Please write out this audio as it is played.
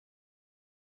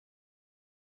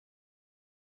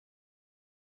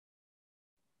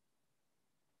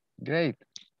Great.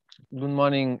 Good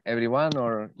morning, everyone,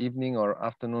 or evening or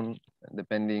afternoon,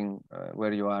 depending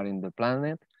where you are in the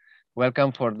planet.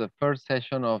 Welcome for the first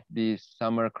session of this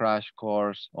summer crash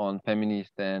course on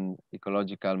feminist and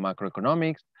ecological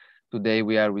macroeconomics. Today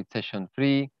we are with session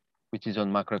 3, which is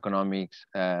on macroeconomics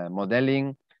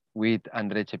modeling with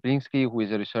André Cieplinski, who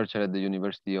is a researcher at the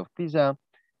University of Pisa,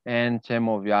 and Cem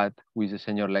Oyvat, who is a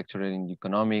senior lecturer in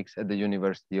economics at the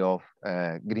University of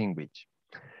Greenwich.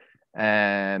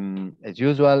 As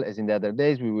usual, as in the other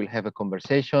days, we will have a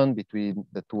conversation between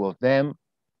the two of them.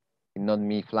 Not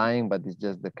me flying, but it's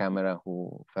just the camera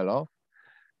who fell off.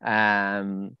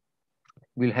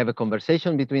 We'll have a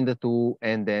conversation between the two,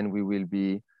 and then we will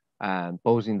be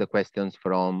posing the questions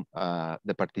from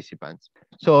the participants.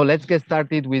 So let's get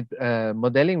started with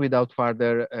modeling without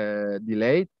further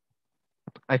delay.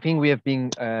 I think we have been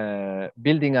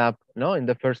building up in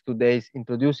the first 2 days,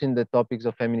 introducing the topics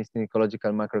of feminist and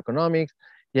ecological macroeconomics.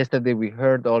 Yesterday, we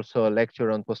heard also a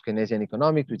lecture on post-Keynesian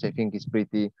economics, which I think is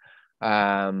pretty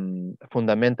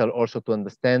fundamental also to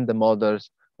understand the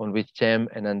models on which Cem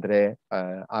and André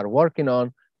are working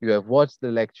on. You have watched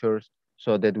the lectures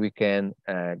so that we can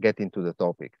get into the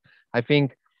topic. I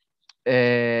think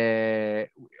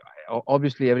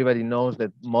obviously everybody knows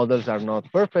that models are not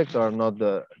perfect or not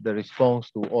the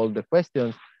response to all the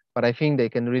questions, but I think they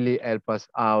can really help us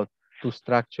out to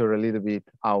structure a little bit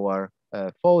our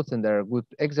thoughts, and they're a good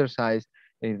exercise,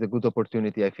 and it's a good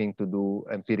opportunity, I think, to do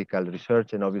empirical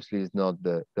research, and obviously it's not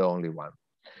the only one.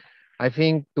 I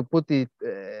think to put it,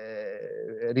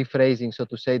 rephrasing, so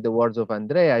to say, the words of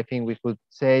André, I think we could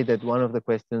say that one of the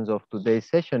questions of today's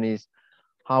session is,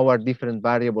 how are different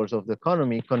variables of the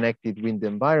economy connected with the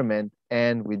environment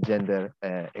and with gender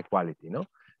equality?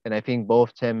 And I think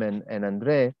both Cem and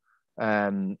André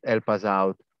help us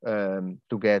out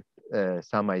to get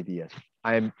some ideas.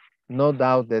 I have no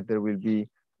doubt that there will be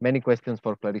many questions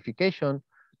for clarification,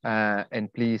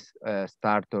 and please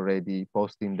start already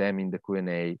posting them in the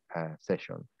Q&A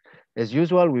session. As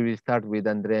usual, we will start with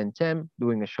André and Cem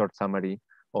doing a short summary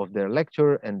of their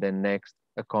lecture, and then next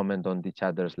a comment on each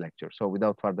other's lecture. So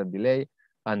without further delay,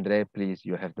 André, please,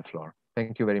 you have the floor.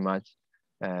 Thank you very much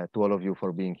to all of you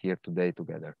for being here today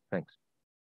together. Thanks.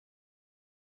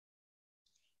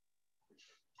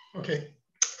 Okay.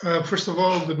 First of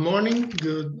all, good morning,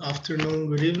 good afternoon,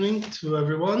 good evening to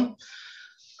everyone.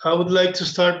 I would like to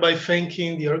start by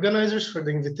thanking the organizers for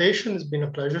the invitation. It's been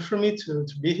a pleasure for me to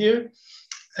be here.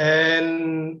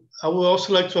 And I would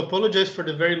also like to apologize for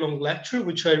the very long lecture,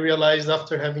 which I realized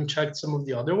after having checked some of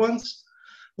the other ones.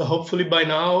 But hopefully by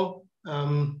now,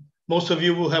 most of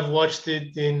you will have watched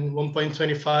it in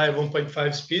 1.25,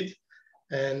 1.5 speed,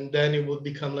 and then it will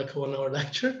become like a 1-hour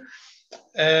lecture.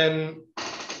 And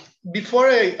before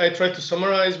I try to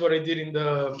summarize what I did in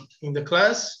the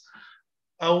class,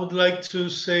 I would like to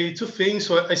say two things.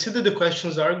 So I see that the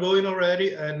questions are going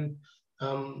already, and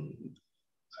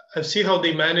I see how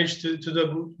they managed to do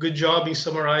a good job in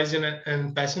summarizing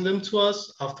and passing them to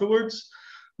us afterwards.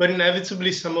 But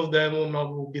inevitably, some of them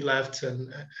will be left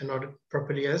and not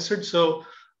properly answered. So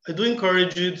I do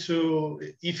encourage you to,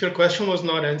 if your question was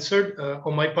not answered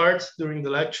on my part during the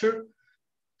lecture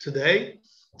today,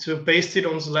 to paste it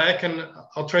on Slack, and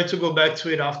I'll try to go back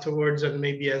to it afterwards and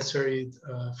maybe answer it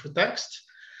for text.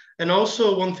 And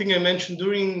also, one thing I mentioned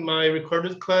during my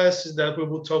recorded class is that we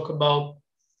will talk about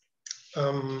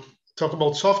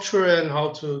software and how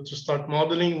to start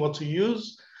modeling, what to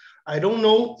use. I don't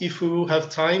know if we will have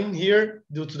time here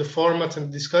due to the format and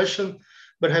discussion,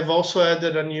 but have also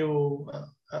added a new,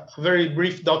 a very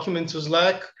brief document to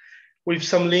Slack with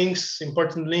some links,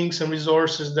 important links and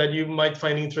resources that you might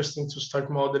find interesting to start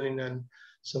modeling, and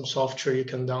some software you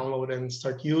can download and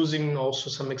start using. Also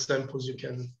some examples you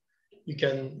can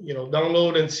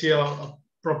download and see a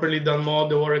properly done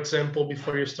model or example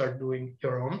before you start doing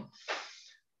your own.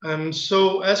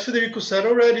 So as Federico said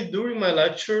already during my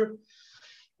lecture,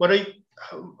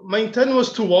 my intent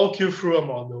was to walk you through a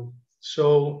model.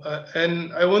 So,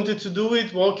 and I wanted to do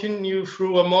it walking you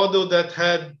through a model that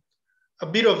had a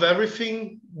bit of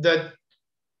everything that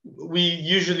we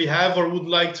usually have or would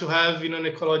like to have in an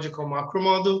ecological macro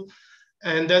model.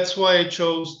 And that's why I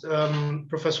chose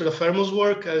Professor Da Fermo's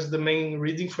work as the main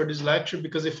reading for this lecture,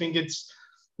 because I think it's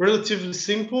relatively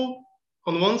simple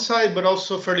on one side, but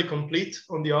also fairly complete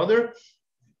on the other.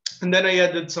 And then I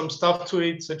added some stuff to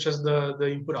it, such as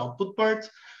the input-output part.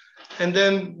 And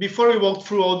then before we walked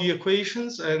through all the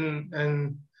equations,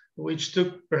 and which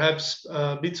took perhaps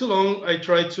a bit too long, I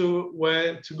tried to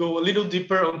go a little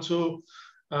deeper onto,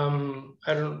 I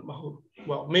don't know,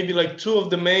 well, maybe like two of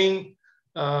the main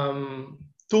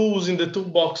tools in the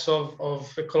toolbox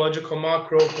of ecological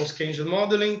macro post-Keynesian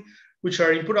modeling, which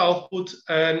are input-output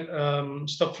and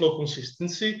stock flow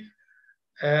consistency.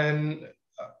 And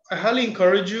I highly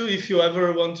encourage you, if you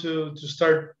ever want to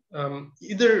start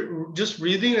either just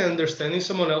reading and understanding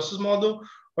someone else's model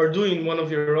or doing one of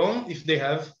your own, if they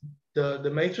have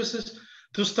the matrices,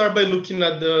 to start by looking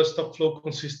at the stock flow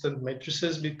consistent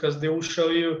matrices, because they will show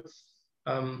you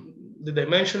the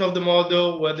dimension of the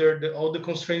model, whether all the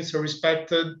constraints are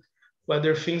respected,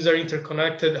 whether things are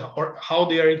interconnected or how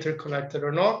they are interconnected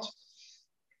or not.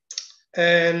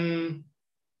 And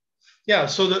yeah,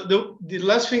 so the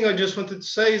last thing I just wanted to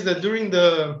say is that during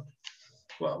the,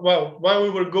 well, while we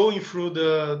were going through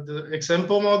the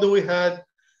example model we had,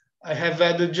 I have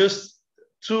added just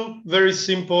two very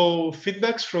simple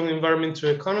feedbacks from environment to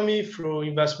economy through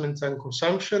investment and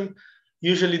consumption.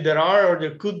 Usually there are, or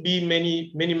there could be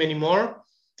many more,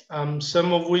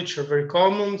 some of which are very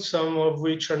common, some of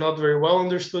which are not very well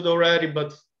understood already,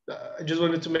 but I just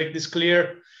wanted to make this clear.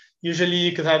 Usually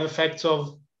you could have effects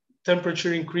of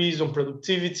temperature increase on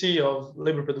productivity, of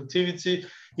labor productivity.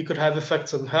 You could have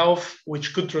effects on health,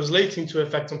 which could translate into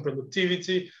effects on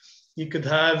productivity. You could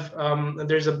have, and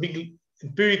there's a big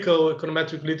empirical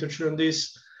econometric literature on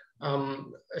this,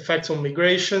 effects on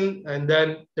migration, and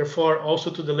then therefore also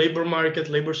to the labor market,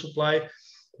 labor supply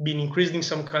being increased in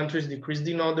some countries, decreased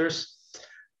in others.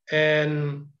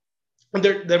 And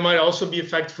there might also be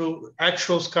effect through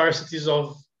actual scarcities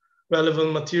of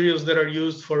relevant materials that are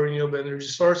used for renewable energy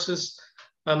sources.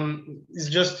 It's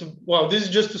just, well, this is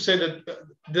just to say that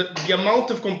the amount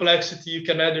of complexity you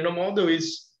can add in a model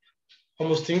is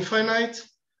almost infinite.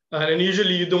 And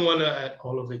usually you don't want to add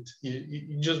all of it.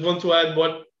 You just want to add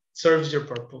what serves your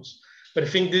purpose. But I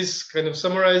think this kind of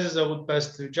summarizes. I would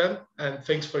pass to Cem, and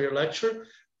thanks for your lecture.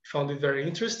 I found it very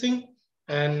interesting,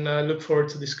 and I look forward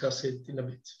to discuss it in a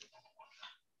bit.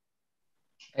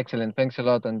 Excellent. Thanks a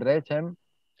lot, André. Cem?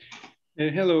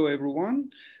 Hello, everyone.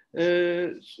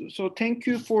 So thank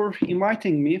you for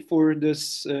inviting me for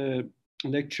this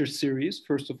lecture series.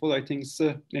 First of all, I think it's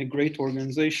a great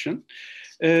organization.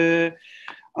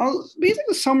 I'll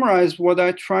basically summarize what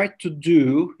I tried to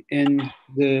do in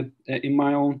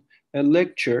my own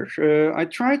lecture. I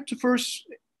tried to first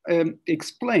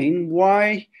explain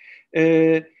why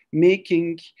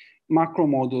making macro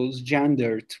models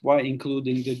gendered, why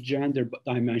including the gender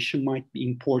dimension might be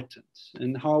important,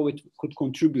 and how it could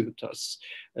contribute us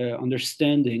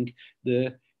understanding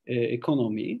the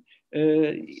economy.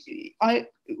 I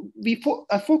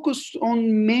focused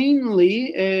on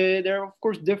mainly, there are of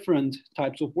course different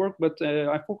types of work, but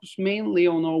I focused mainly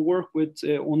on our work with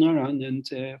Onaran and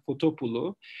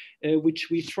Fotopoulou, which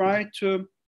we try to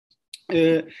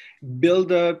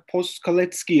build a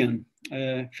post-Kaleckian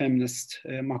feminist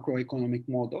macroeconomic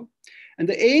model. And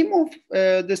the aim of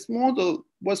this model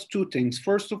was two things.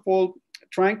 First of all,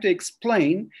 trying to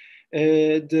explain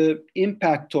the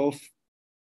impact of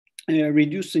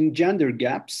reducing gender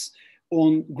gaps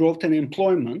on growth and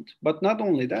employment, but not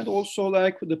only that, also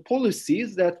like the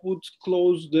policies that would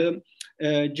close the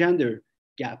gender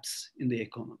gaps in the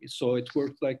economy. So it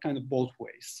worked like kind of both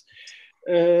ways.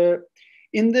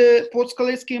 In the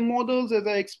post-Kaleckian models, as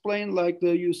I explained, like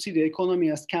you see the economy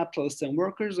as capitalists and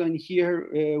workers, and here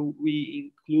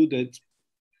we included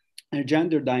a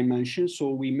gender dimension. So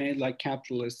we made like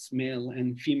capitalists, male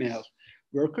and female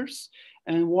workers.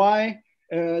 And why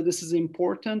this is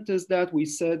important is that we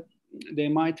said they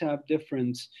might have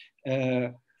different,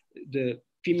 the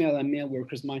female and male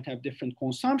workers might have different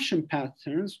consumption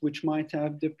patterns, which might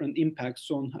have different impacts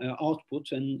on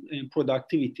output and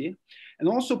productivity. And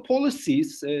also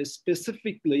policies,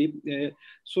 specifically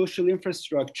social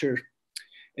infrastructure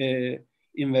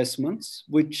investments,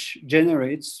 which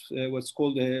generates what's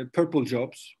called purple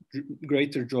jobs,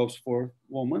 greater jobs for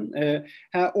women,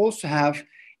 also have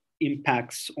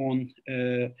impacts on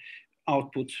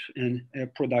output and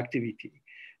productivity.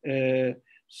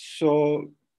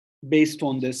 So based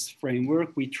on this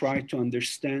framework, we try to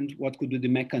understand what could be the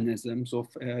mechanisms of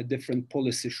different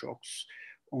policy shocks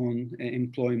on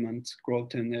employment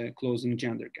growth and closing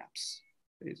gender gaps,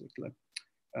 basically.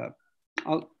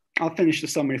 I'll finish the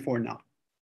summary for now.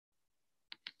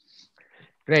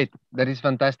 Great, that is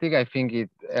fantastic. I think it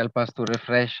helped us to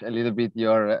refresh a little bit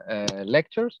your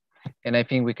lectures. And I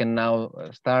think we can now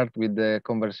start with the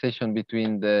conversation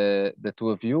between the two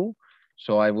of you.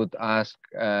 So I would ask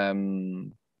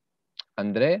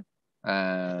André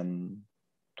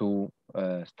to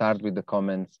start with the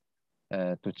comments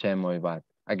to Cem Oyvat.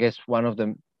 I guess one of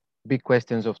the big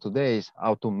questions of today is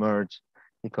how to merge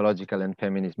ecological and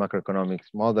feminist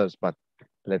macroeconomics models, but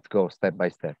let's go step by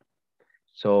step.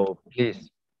 So please.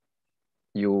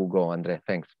 You go, André.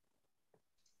 Thanks.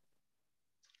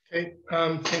 Okay,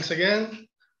 thanks again.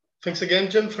 Thanks again,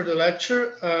 Cem, for the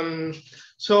lecture.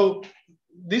 So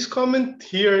this comment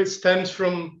here stems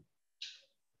from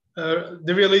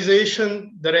the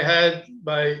realization that I had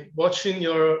by watching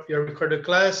your recorded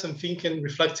class and thinking,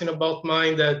 reflecting about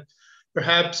mine, that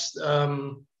perhaps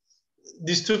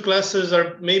these two classes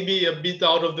are maybe a bit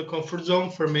out of the comfort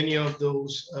zone for many of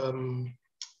those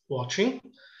watching.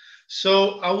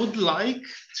 So I would like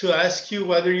to ask you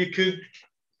whether you could,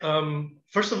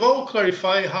 first of all,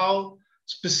 clarify how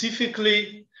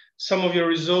specifically some of your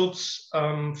results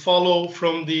follow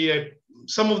from the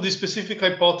some of the specific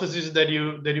hypotheses that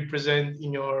you present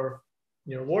in your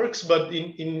works, but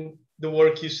in the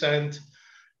work you sent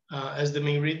as the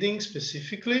main reading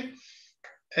specifically.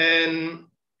 And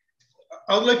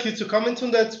I would like you to comment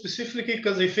on that specifically,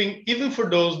 because I think even for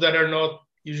those that are not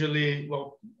usually,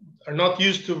 well, are not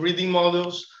used to reading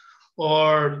models,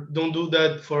 or don't do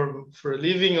that for a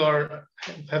living, or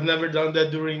have never done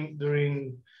that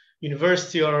during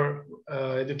university or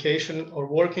education or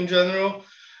work in general,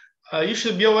 you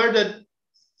should be aware that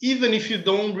even if you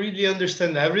don't really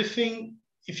understand everything,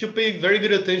 if you pay very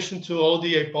good attention to all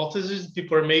the hypotheses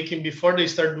people are making before they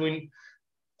start doing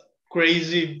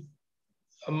crazy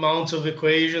amounts of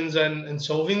equations and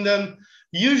solving them,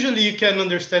 usually you can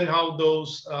understand how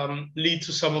those lead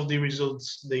to some of the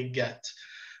results they get.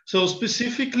 So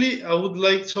specifically, I would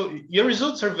like, so your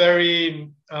results are very,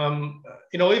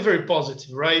 in a way, very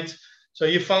positive, right? So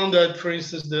you found that, for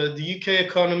instance, the UK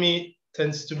economy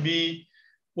tends to be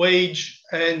wage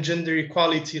and gender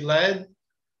equality led,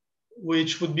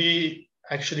 which would be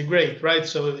actually great, right?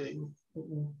 So it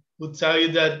would tell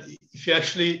you that if you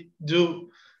actually do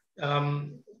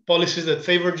policies that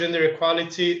favor gender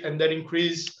equality and that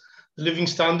increase the living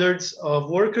standards of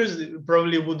workers, it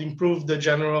probably would improve the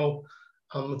general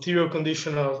material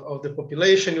condition of the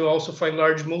population. You also find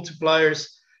large multipliers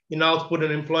in output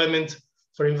and employment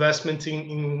for investment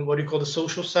in what you call the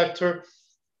social sector.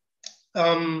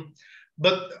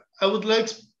 But I would like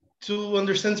to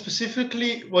understand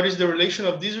specifically what is the relation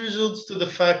of these results to the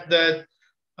fact that,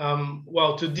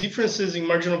 well, to differences in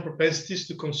marginal propensities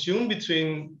to consume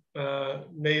between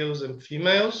males and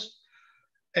females,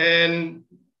 and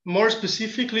more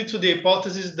specifically to the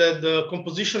hypothesis that the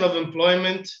composition of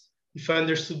employment, if I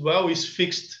understood well, is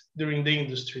fixed during the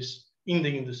industries,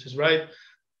 right?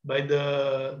 By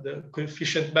the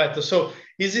coefficient beta. So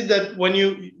is it that when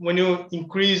you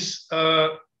increase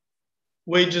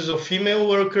wages of female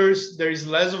workers, there is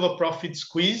less of a profit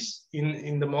squeeze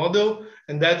in the model,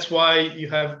 and that's why you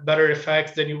have better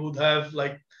effects than you would have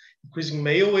like increasing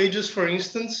male wages, for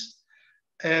instance?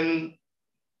 And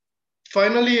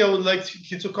finally, I would like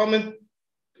you to comment,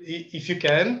 if you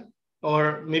can,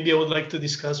 or maybe I would like to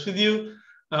discuss with you,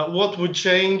 what would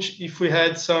change if we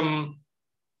had some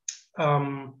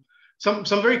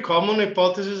very common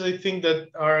hypotheses, I think, that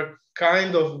are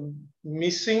kind of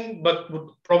missing, but would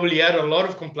probably add a lot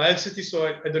of complexity. So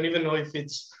I don't even know if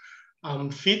it's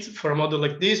fit for a model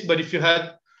like this. But if you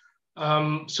had,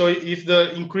 so if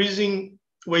the increasing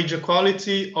wage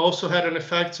equality also had an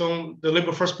effect on the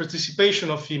labor force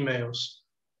participation of females,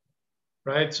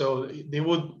 right? So they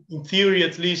would, in theory,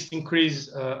 at least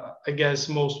increase, I guess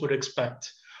most would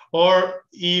expect. Or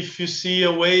if you see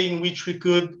a way in which we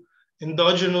could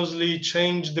endogenously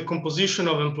change the composition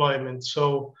of employment.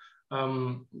 So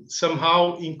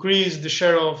somehow increase the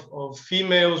share of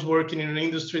females working in an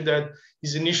industry that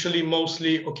is initially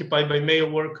mostly occupied by male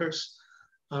workers.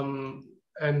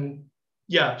 And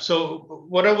yeah, so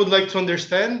what I would like to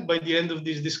understand by the end of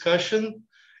this discussion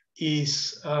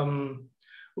is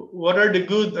what are the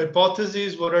good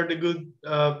hypotheses, what are the good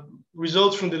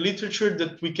results from the literature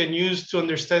that we can use to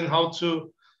understand how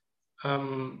to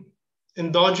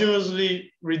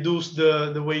endogenously reduce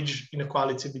the wage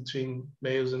inequality between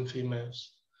males and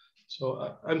females.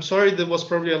 So I'm sorry, there was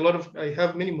probably a lot of, I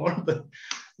have many more, but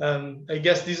I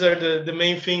guess these are the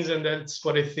main things, and that's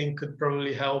what I think could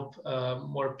probably help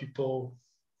more people,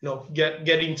 get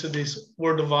into this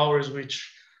world of ours,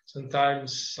 which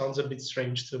sometimes sounds a bit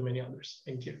strange to many others.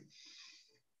 Thank you.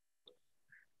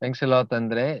 Thanks a lot,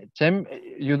 André. Cem,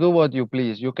 you do what you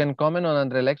please. You can comment on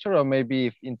André's lecture, or maybe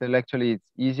if intellectually it's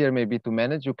easier maybe to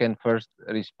manage, you can first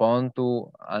respond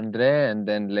to André and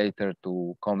then later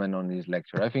to comment on his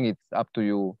lecture. I think it's up to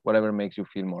you, whatever makes you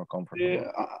feel more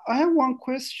comfortable. I have one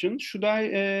question. Should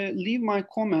I leave my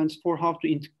comments for how to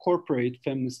incorporate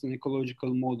feminist and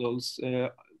ecological models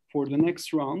for the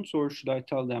next rounds, or should I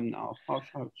tell them now?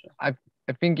 I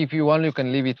think if you want, you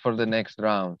can leave it for the next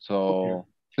round. So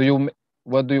okay.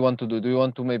 What do you want to do? Do you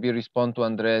want to maybe respond to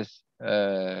André's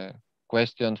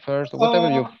question first, whatever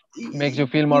makes you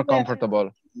feel more comfortable.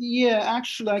 Yeah,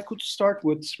 actually, I could start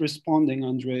with responding,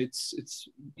 Andre.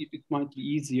 It might be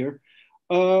easier.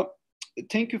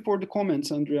 Thank you for the comments,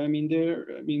 Andre. I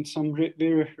mean, some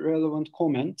very relevant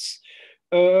comments.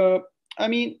 I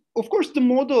mean, of course, the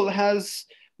model has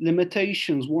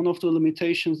limitations. One of the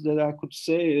limitations that I could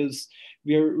say is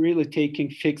we are really taking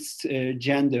fixed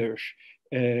gender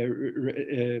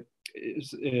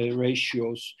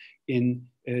ratios in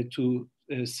two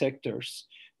sectors.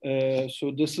 So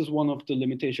this is one of the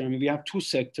limitations. I mean, we have two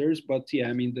sectors, but yeah,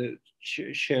 I mean, the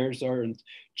shares aren't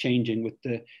changing with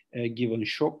the given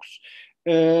shocks.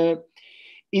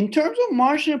 In terms of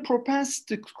marginal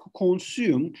propensity to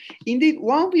consume, indeed,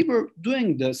 while we were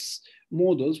doing this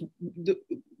models,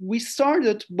 we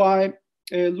started by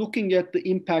looking at the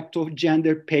impact of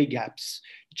gender pay gaps,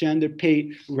 gender pay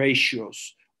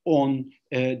ratios on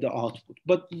the output.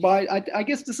 But I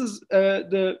guess this is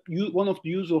one of the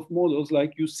use of models,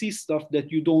 like you see stuff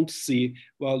that you don't see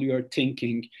while you are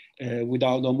thinking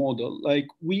without a model. Like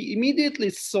we immediately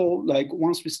saw, like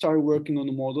once we started working on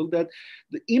the model, that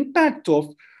the impact of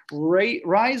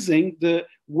rising the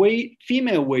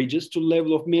female wages to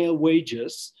level of male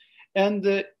wages and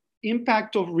the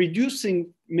impact of reducing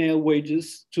male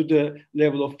wages to the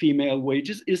level of female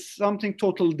wages is something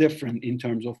totally different in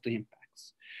terms of the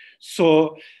impacts.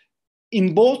 So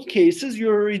in both cases,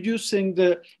 you're reducing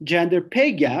the gender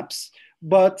pay gaps,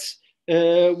 but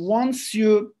once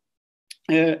you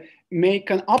make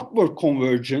an upward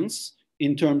convergence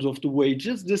in terms of the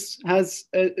wages, this has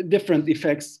different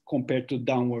effects compared to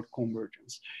downward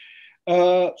convergence.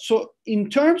 So in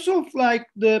terms of like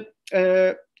the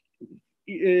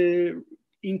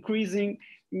increasing,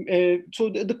 so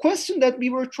the question that we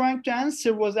were trying to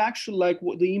answer was actually like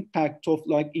what the impact of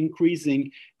like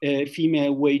increasing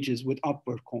female wages with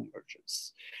upward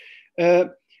convergence.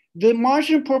 The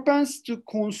marginal propensity to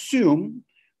consume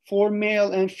for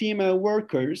male and female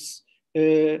workers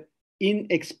in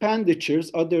expenditures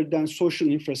other than social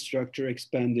infrastructure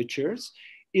expenditures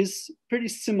is pretty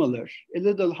similar, a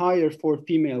little higher for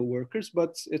female workers,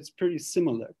 but it's pretty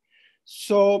similar.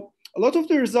 So a lot of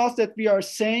the results that we are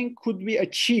saying could be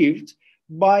achieved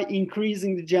by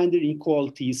increasing the gender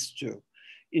inequalities too,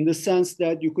 in the sense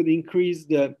that you could increase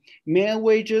the male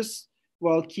wages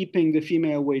while keeping the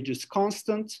female wages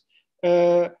constant.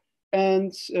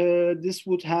 And this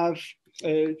would have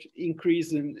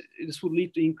this would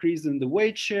lead to increase in the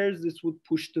wage shares. This would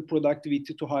push the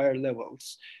productivity to higher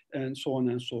levels and so on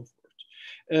and so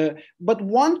forth. But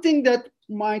one thing that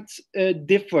might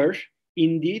differ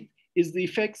indeed is the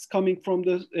effects coming from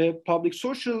the private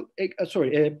social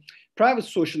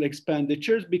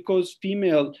expenditures, because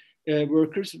female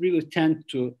workers really tend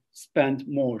to spend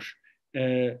more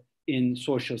in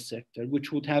social sector,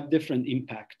 which would have different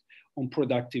impact on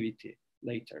productivity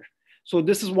later. So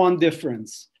this is one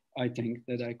difference, I think,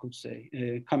 that I could say,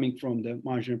 coming from the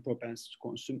marginal propensity to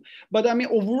consume. But I mean,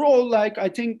 overall, like, I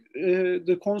think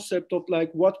the concept of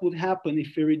like what would happen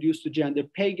if we reduce the gender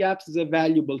pay gaps is a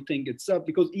valuable thing itself,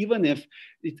 because even if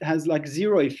it has like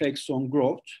zero effects on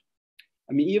growth,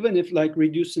 I mean, even if like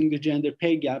reducing the gender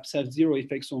pay gaps have zero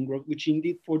effects on growth, which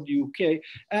indeed for the UK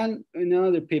and in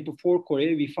another paper for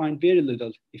Korea, we find very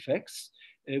little effects.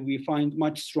 We find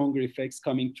much stronger effects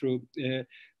coming through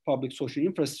public social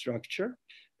infrastructure.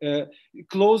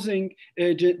 Closing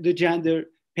the gender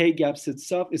pay gaps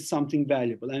itself is something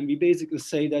valuable. And we basically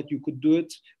say that you could do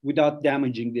it without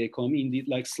damaging the economy, indeed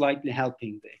like slightly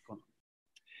helping the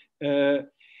economy.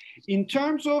 In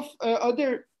terms of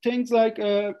other things like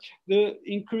the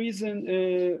increase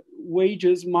in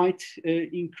wages might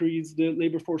increase the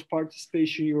labor force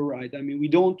participation, you're right. I mean, we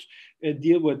don't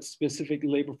deal with specific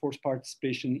labor force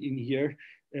participation in here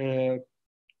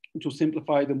to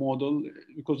simplify the model,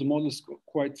 because the model is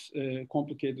quite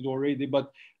complicated already,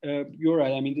 but you're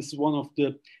right. I mean, this is one of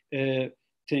the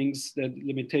things, that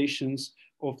limitations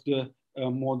of the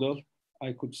model,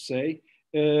 I could say.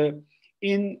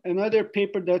 In another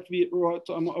paper that we wrote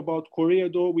about Korea,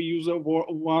 though, we use a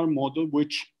VAR model,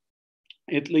 which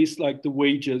at least like the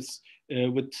wages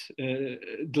with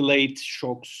delayed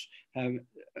shocks have,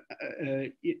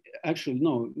 actually,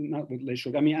 no, not with delayed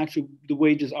shock. I mean, actually, the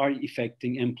wages are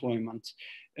affecting employment,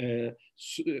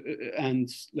 and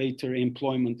later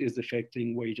employment is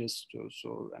affecting wages too.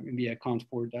 So, I mean, we account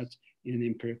for that in an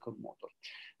empirical model.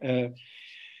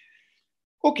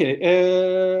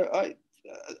 Okay.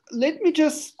 Let me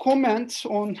just comment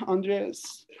on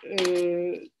Andre's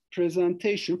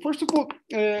presentation. First of all,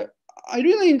 I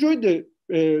really enjoyed the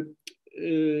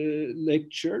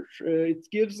lecture. It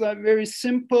gives a very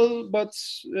simple but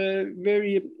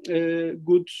very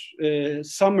good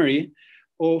summary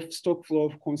of stock flow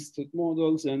of constant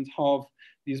models and how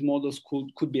these models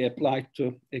could be applied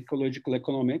to ecological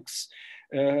economics.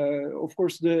 Of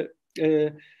course, the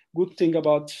good thing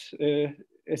about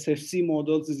SFC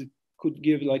models is it could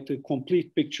give like the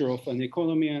complete picture of an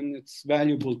economy, and it's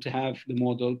valuable to have the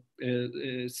model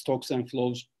stocks and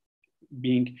flows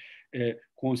being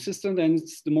consistent, and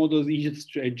the model is easy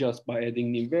to adjust by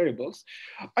adding new variables.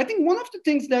 I think one of the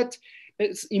things that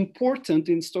is important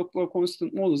in stock flow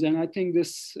constant models, and I think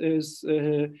this is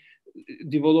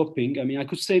developing. I mean, I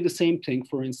could say the same thing,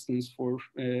 for instance, for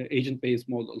agent-based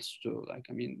models too. Like,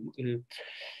 I mean,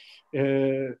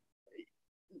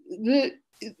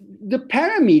 the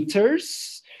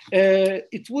parameters,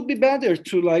 it would be better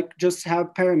to like just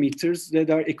have parameters that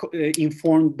are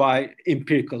informed by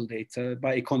empirical data,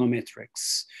 by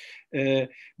econometrics,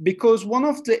 because one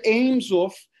of the aims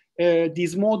of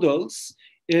these models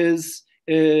is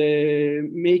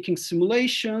making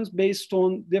simulations based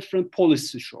on different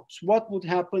policy shocks. What would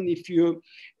happen if you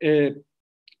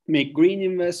make green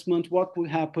investment? What would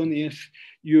happen if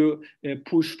you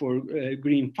push for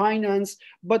green finance?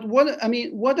 But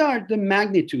what are the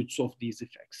magnitudes of these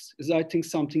effects is, I think,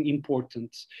 something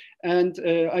important. And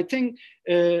I think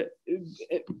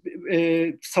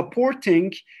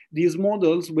supporting these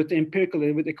models with empirical,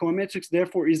 with econometrics,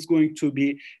 therefore, is going to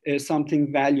be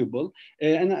something valuable.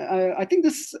 And I think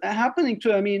this is happening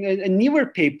to, I mean, a newer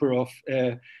paper of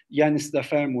Yanis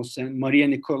Dafermos and Maria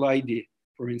Nicolaidi,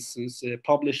 for instance,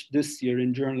 published this year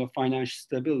in Journal of Financial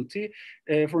Stability,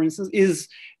 for instance, is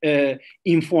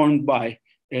informed by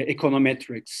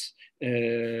econometrics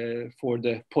for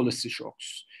the policy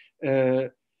shocks.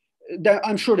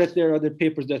 I'm sure that there are other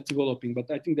papers that are developing, but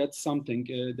I think that's something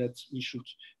that we should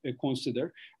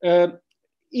consider.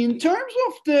 In terms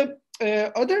of the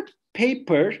other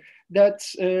paper that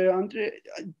André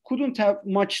couldn't have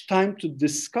much time to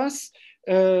discuss,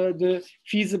 the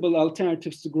feasible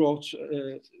alternatives to growth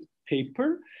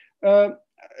paper. I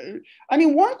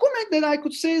mean, one comment that I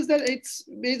could say is that it's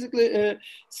basically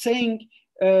saying,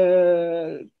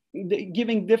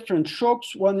 giving different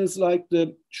shocks. One is like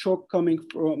the shock coming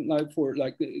from like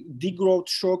the degrowth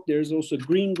shock. There's also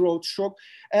green growth shock.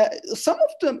 Some of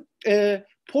the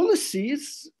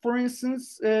policies, for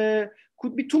instance,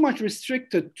 could be too much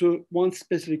restricted to one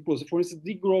specific policy. For instance,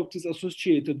 degrowth is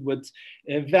associated with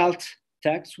wealth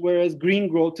tax, whereas green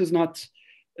growth is not.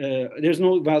 There's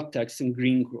no wealth tax in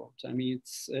green growth. I mean,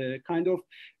 it's kind of.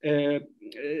 I'm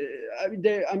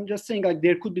just saying, like,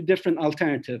 there could be different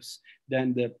alternatives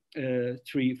than the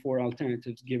 3-4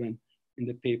 alternatives given in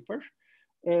the paper.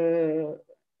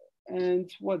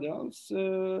 And what else?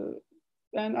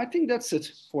 And I think that's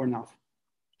it for now.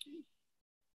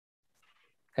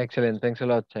 Excellent. Thanks a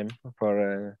lot, Cem,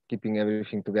 for keeping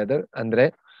everything together.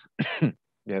 André,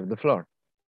 you have the floor.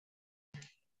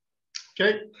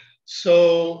 Okay.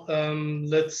 So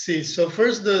let's see. So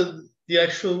first, the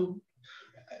actual,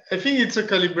 I think it's a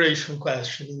calibration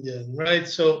question in the end, right?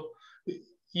 So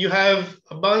you have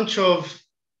a bunch of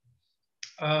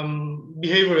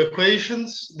behavioral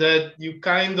equations that you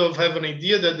kind of have an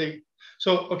idea that they,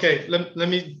 so, okay, let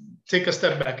me take a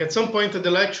step back. At some point in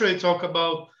the lecture, I talk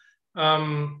about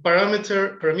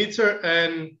parameter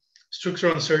and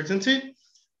structural uncertainty.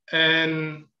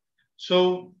 And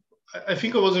so I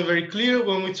think I wasn't very clear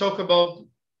when we talk about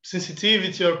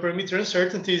sensitivity or parameter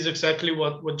uncertainty is exactly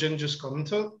what Jen just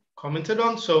commented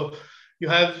on. So you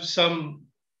have some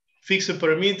fixed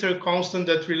parameter constant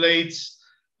that relates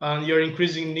your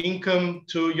increasing income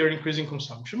to your increasing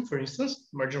consumption, for instance,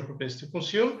 marginal propensity to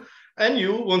consume, and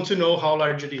you want to know how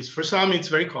large it is. For some, it's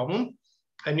very common,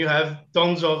 and you have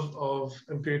tons of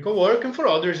empirical work, and for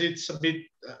others, it's a bit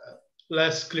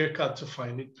less clear-cut to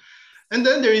find it. And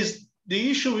then there is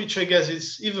the issue, which I guess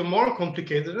is even more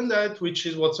complicated than that, which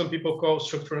is what some people call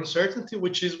structural uncertainty,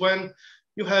 which is when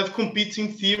you have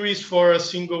competing theories for a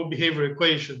single behavior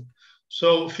equation.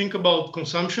 So think about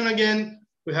consumption again.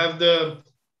 We have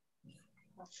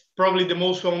probably the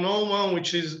most well-known one,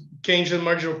 which is Keynesian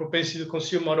marginal propensity to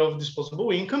consume out of disposable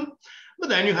income. But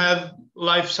then you have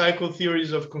life cycle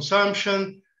theories of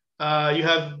consumption. You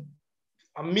have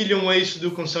a million ways to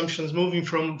do consumptions moving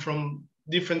from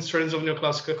different strands of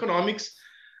neoclassical economics.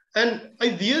 And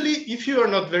ideally, if you are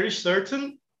not very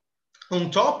certain,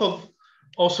 on top of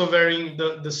also varying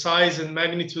the size and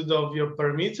magnitude of your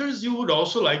parameters, you would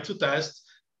also like to test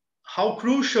how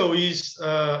crucial is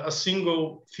a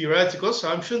single theoretical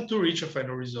assumption to reach a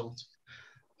final result.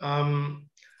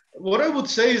 What I would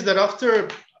say is that after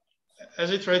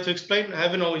as I try to explain, I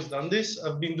haven't always done this.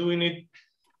 I've been doing it,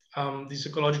 these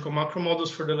ecological macro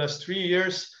models for the last 3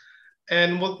 years.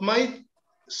 And what might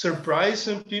surprise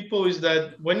some people is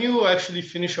that when you actually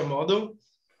finish a model,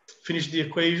 finish the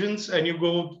equations, and you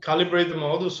go calibrate the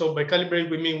model. So by calibrate,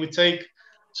 we mean we take,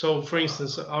 so for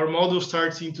instance, our model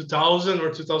starts in 2000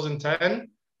 or 2010,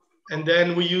 and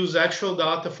then we use actual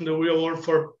data from the real world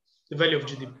for the value of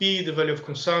GDP, the value of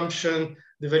consumption,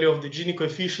 the value of the Gini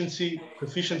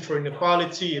coefficient for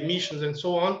inequality, emissions, and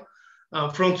so on,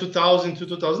 from 2000 to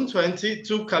 2020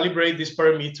 to calibrate these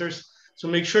parameters. So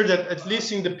make sure that at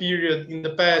least in the period in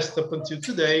the past up until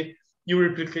today,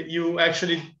 you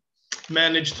actually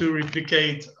manage to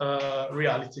replicate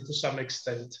reality to some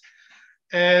extent.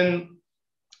 And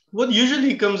what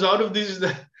usually comes out of this is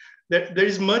that there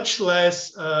is much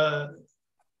less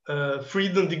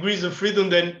freedom, degrees of freedom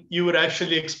than you would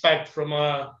actually expect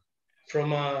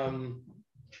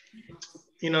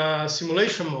in a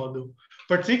simulation model,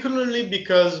 particularly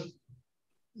because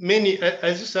many,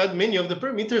 as you said, many of the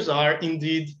parameters are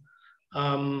indeed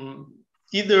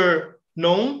either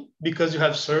known because you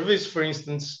have surveys. For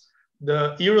instance,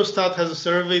 the Eurostat has a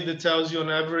survey that tells you on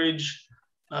average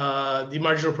the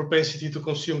marginal propensity to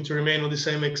consume, to remain on the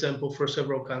same example for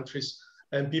several countries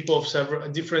and people of several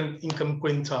different income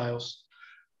quintiles.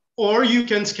 Or you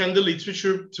can scan the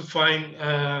literature to find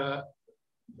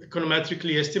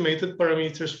econometrically estimated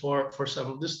parameters for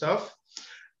some of the stuff.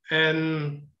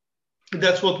 And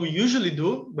that's what we usually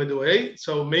do, by the way.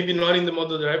 So maybe not in the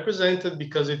model that I presented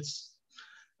because it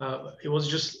was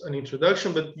just an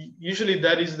introduction, but usually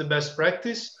that is the best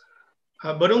practice.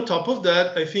 But on top of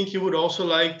that, I think you would also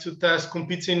like to test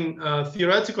competing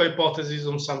theoretical hypotheses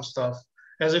on some stuff,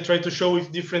 as I try to show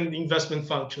with different investment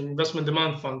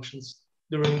demand functions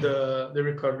during the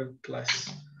recorded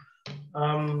class.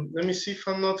 Let me see if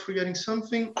I'm not forgetting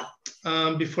something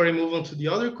before I move on to the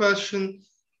other question.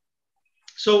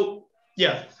 So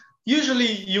yeah,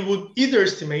 usually you would either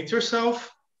estimate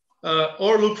yourself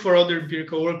or look for other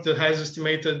empirical work that has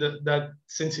estimated that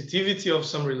sensitivity of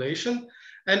some relation.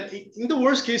 And in the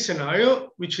worst case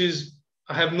scenario, which is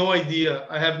I have no idea,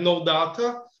 I have no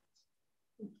data,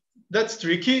 that's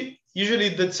tricky. Usually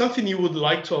that's something you would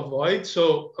like to avoid.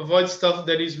 So avoid stuff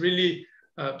that is really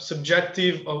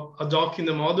subjective of ad hoc in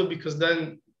the model, because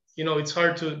then, you know, it's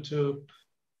hard to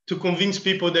convince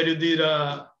people that you did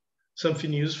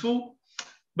something useful.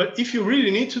 But if you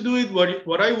really need to do it,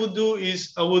 what I would do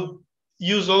is I would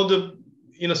use all the,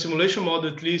 in a simulation model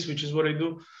at least, which is what I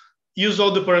do, use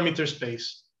all the parameter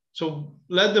space. So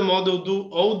let the model do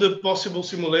all the possible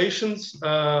simulations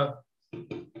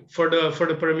for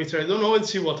the parameter I don't know and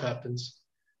see what happens.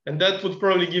 And that would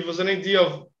probably give us an idea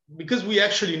of, because we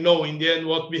actually know in the end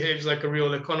what behaves like a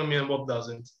real economy and what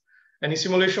doesn't. And in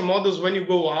simulation models, when you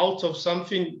go out of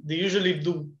something, they usually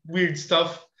do weird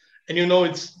stuff and you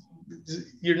know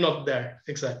you're not there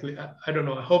exactly. I don't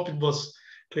know, I hope it was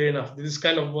clear enough. This is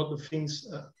kind of what the things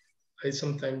I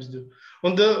sometimes do.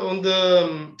 On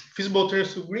the feasible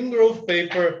alternatives to green growth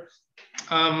paper,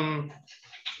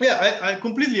 yeah, I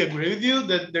completely agree with you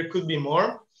that there could be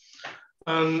more,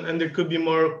 and there could be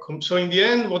more. So in the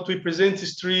end, what we present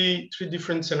is three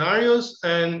different scenarios,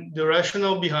 and the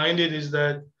rationale behind it is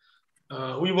that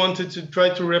we wanted to try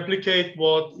to replicate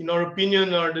what, in our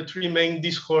opinion, are the three main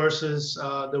discourses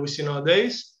that we see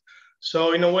nowadays.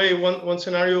 So in a way, one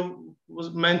scenario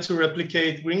was meant to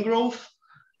replicate green growth,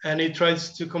 and it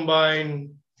tries to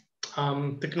combine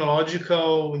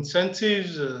technological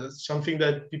incentives, something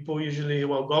that people usually,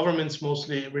 well, governments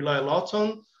mostly rely a lot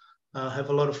on, have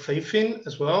a lot of faith in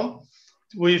as well,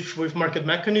 with market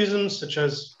mechanisms such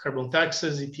as carbon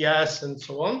taxes, ETS, and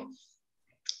so on.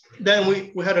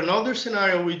 Then we had another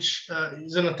scenario, which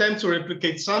is an attempt to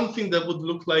replicate something that would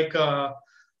look like a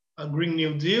Green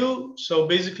New Deal. So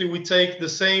basically we take the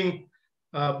same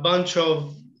bunch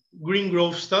of green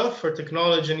growth stuff for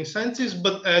technology and incentives,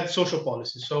 but add social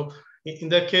policy. So in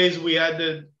that case, we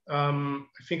added, I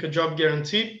think, a job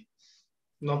guarantee,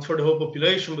 not for the whole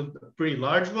population, but a pretty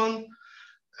large one,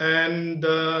 and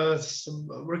some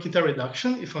working time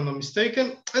reduction, if I'm not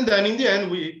mistaken. And then in the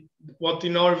end, what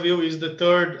in our view is the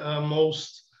third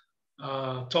most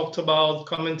talked about,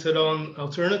 commented on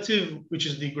alternative, which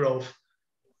is degrowth,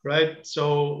 right?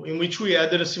 So in which we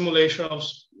added a simulation of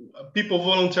people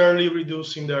voluntarily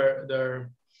reducing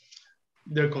their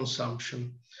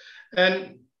consumption.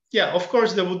 And yeah, of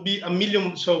course, there would be a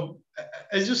million. So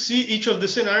as you see, each of the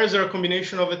scenarios are a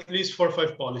combination of at least 4 or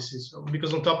 5 policies. So,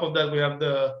 because on top of that, we have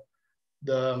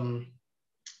the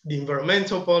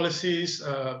environmental policies,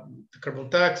 the carbon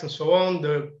tax, and so on.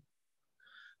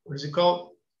 What is it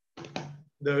called?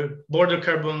 the border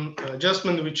carbon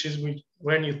adjustment, which is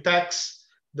when you tax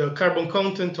the carbon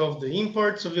content of the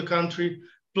imports of your country,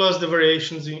 plus the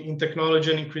variations in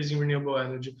technology and increasing renewable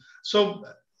energy. So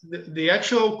the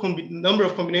actual number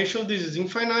of combinations of this is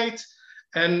infinite.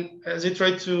 And as I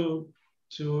tried to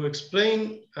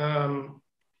explain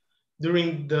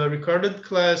during the recorded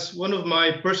class, one of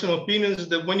my personal opinions is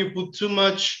that when you put too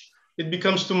much, it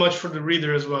becomes too much for the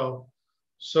reader as well.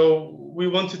 So we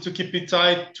wanted to keep it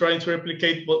tight, trying to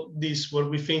replicate what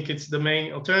we think it's the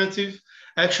main alternative.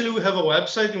 Actually, we have a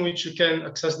website in which you can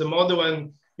access the model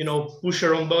and push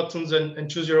your own buttons and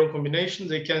choose your own combinations.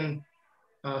 They can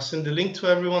send the link to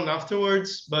everyone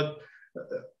afterwards. But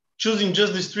choosing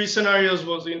just these three scenarios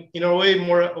was in a way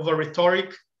more of a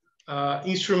rhetoric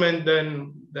instrument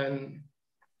than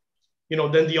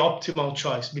the optimal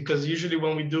choice, because usually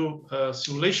when we do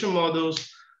simulation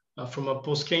models from a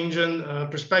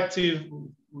post-Keynesian perspective,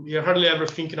 we are hardly ever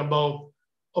thinking about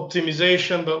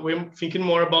optimization, but we're thinking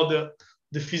more about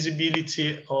the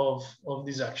feasibility of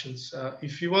these actions.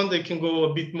 If you want, I can go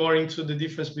a bit more into the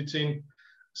difference between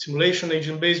simulation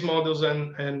agent-based models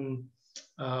and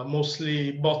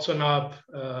mostly bottom-up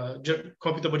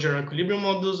computable general equilibrium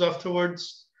models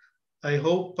afterwards. I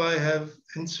hope I have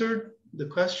answered the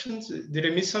questions. Did I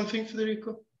miss something,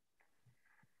 Federico?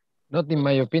 Not in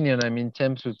my opinion. I mean,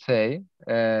 Cem should say.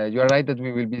 You are right that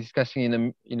we will be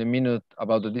discussing in a minute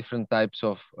about the different types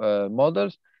of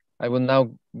models. I will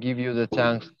now give you the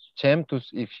chance, Cem,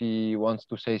 if he wants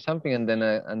to say something, and then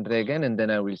André again, and then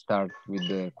I will start with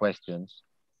the questions.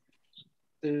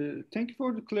 Thank you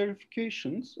for the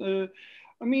clarifications.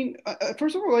 I mean,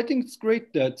 first of all, I think it's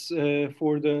great that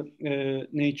for the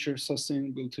nature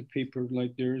sustainability paper,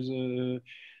 like there's a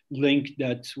link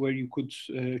where you could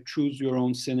choose your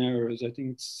own scenarios. I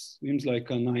think it seems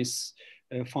like a nice,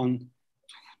 fun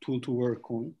tool to work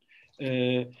on.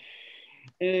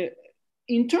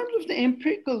 In terms of the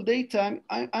empirical data,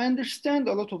 I understand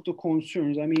a lot of the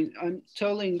concerns. I mean, I'm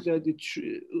telling that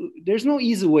there's no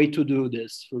easy way to do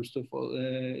this, first of all,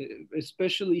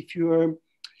 especially if you are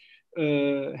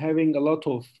having a lot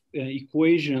of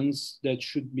equations that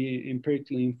should be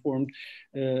empirically informed,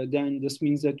 then this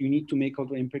means that you need to make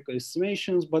other empirical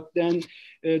estimations, but then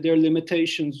there are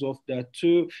limitations of that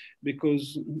too,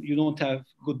 because you don't have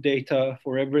good data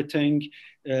for everything.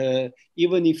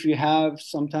 Even if you have,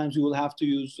 sometimes you will have to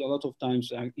use, a lot of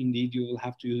times indeed you will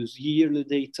have to use yearly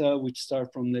data which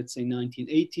start from, let's say,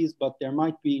 1980s, but there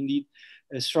might be indeed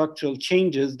structural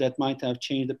changes that might have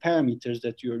changed the parameters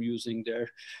that you're using there.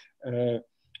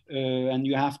 And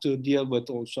you have to deal with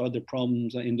also other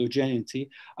problems, endogeneity.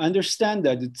 I understand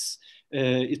that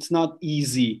it's not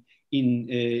easy in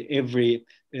every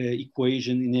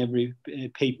equation, in every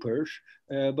paper,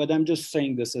 but I'm just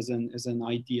saying this as an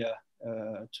idea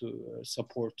to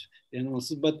support the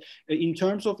analysis. But in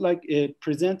terms of like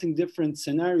presenting different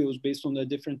scenarios based on the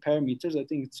different parameters, I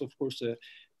think it's of course a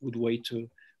good way to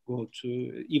go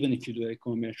to, even if you do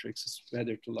econometrics, it's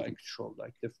better to like show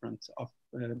like different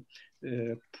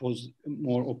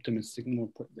more optimistic, more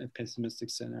pessimistic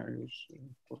scenarios,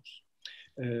 of course.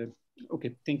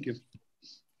 Okay, thank you.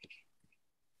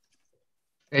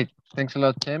 Great, thanks a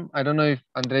lot, Cem. I don't know if,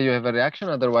 André, you have a reaction,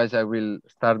 otherwise I will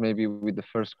start maybe with the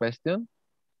first question.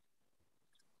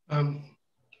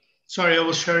 Sorry, I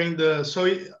was sharing so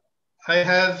I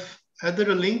have added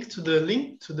a link to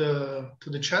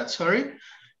the chat, sorry,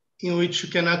 in which you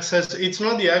can access, it's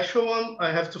not the actual one,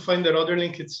 I have to find that other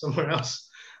link, it's somewhere else.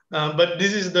 But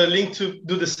this is the link to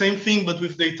do the same thing, but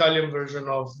with the Italian version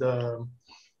of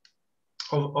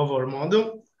our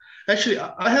model. Actually,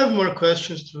 I have more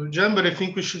questions to Cem, but I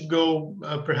think we should go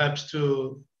perhaps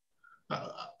to,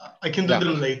 I can do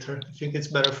them later. I think it's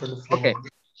better for the flow. Okay,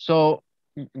 so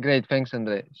great, thanks,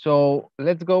 André. So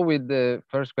let's go with the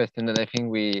first question that I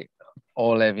think we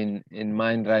all have in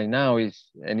mind right now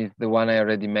and it's the one I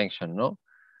already mentioned, no?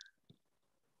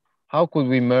 How could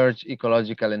we merge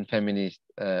ecological and feminist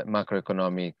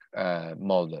macroeconomic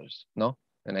models, no?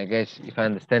 And I guess if I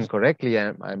understand correctly,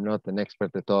 I'm not an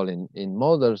expert at all in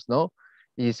models, no?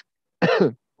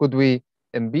 Could we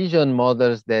envision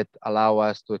models that allow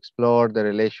us to explore the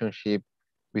relationship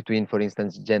between, for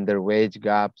instance, gender wage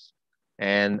gaps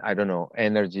and, I don't know,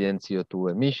 energy and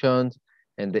CO2 emissions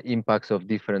and the impacts of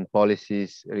different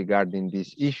policies regarding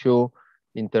this issue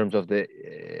in terms of the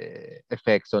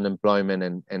effects on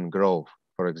employment and growth,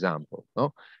 for example,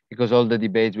 no? Because all the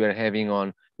debates we are having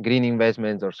on green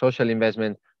investments or social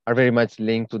investment are very much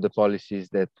linked to the policies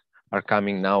that are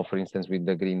coming now, for instance, with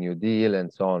the Green New Deal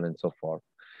and so on and so forth.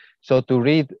 So to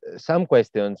read some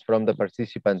questions from the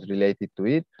participants related to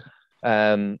it,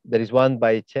 there is one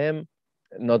by Cem,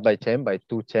 not by Cem, by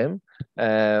two Cem.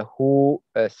 who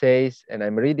says, and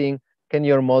I'm reading, can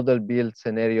your model build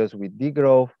scenarios with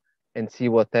degrowth and see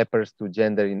what happens to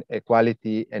gender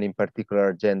inequality and in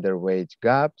particular gender wage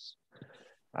gaps?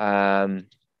 And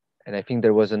I think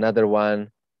there was another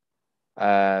one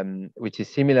which is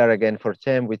similar again for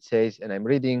Cem, which says, and I'm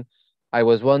reading, I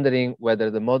was wondering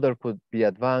whether the model could be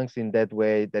advanced in that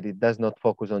way that it does not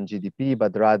focus on GDP,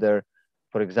 but rather,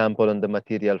 for example, on the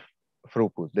material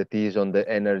throughput, that is on the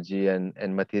energy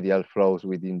and material flows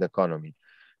within the economy,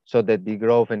 so that the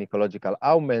growth and ecological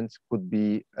augments could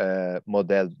be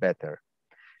modeled better.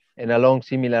 And along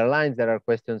similar lines, there are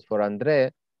questions for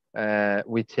André,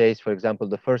 which says, for example,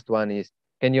 the first one is,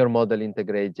 can your model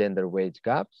integrate gender wage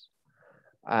gaps?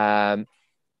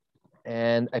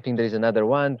 And I think there is another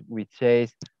one which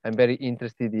says, I'm very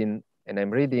interested in, and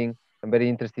I'm reading, I'm very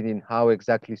interested in how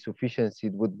exactly sufficiency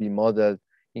would be modeled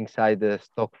inside the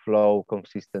stock flow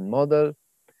consistent model.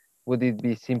 Would it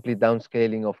be simply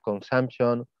downscaling of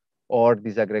consumption or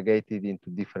disaggregated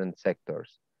into different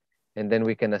sectors? And then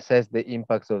we can assess the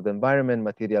impacts of the environment,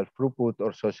 material throughput,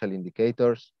 or social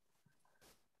indicators.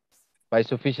 By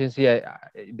sufficiency,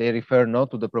 they refer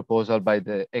not to the proposal by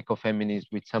the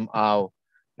ecofeminists, which somehow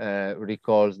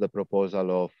recalls the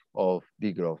proposal of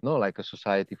degrowth, no? Like a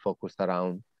society focused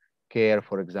around care,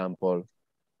 for example,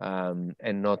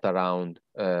 and not around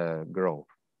growth.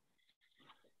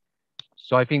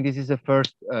 So I think this is the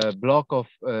first block of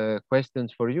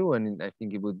questions for you, and I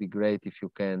think it would be great if you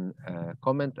can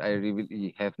comment. I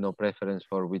really have no preference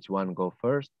for which one go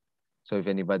first. So if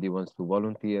anybody wants to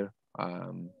volunteer,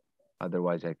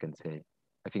 otherwise I can say.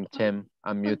 I think Cem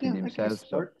unmuted himself,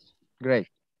 so great.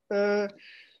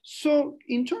 So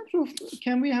in terms of,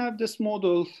 can we have this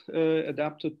model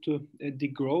adapted to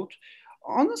degrowth?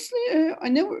 Honestly,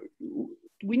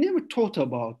 we never thought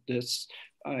about this,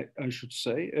 I should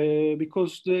say,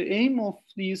 because the aim of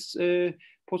these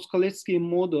post-Kalecki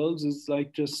models is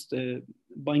like just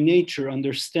by nature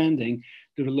understanding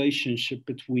the relationship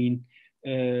between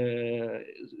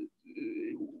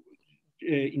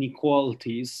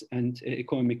inequalities and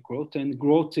economic growth, and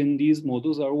growth in these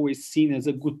models are always seen as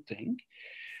a good thing.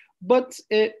 But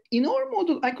in our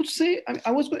model, I could say,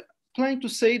 I was planning to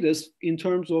say this in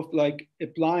terms of like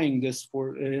applying this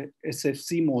for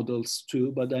SFC models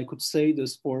too, but I could say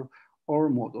this for our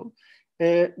model.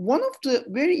 One of the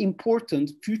very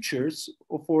important features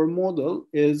of our model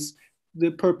is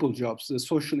the purple jobs, the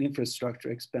social infrastructure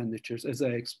expenditures, as I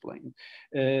explained.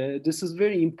 This is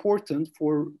very important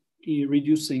for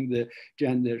reducing the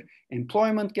gender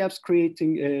employment gaps,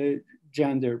 creating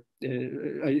gender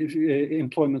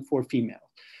employment for female.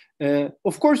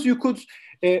 Of course, you could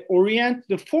orient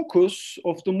the focus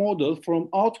of the model from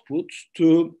output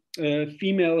to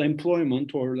female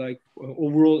employment or like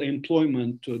overall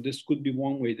employment. So this could be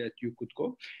one way that you could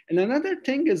go. And another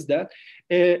thing is that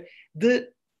the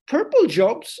purple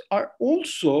jobs are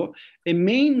also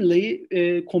mainly,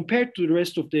 compared to the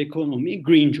rest of the economy,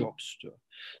 green jobs too.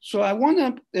 So I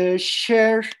want to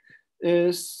share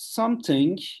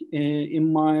something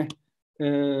in my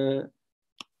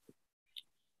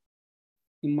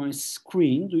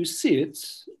screen. Do you see it?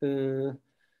 Do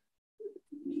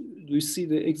you see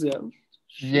the Excel?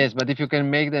 Yes, but if you can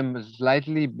make them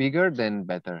slightly bigger, then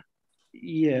better.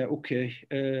 Yeah, okay.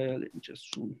 Let me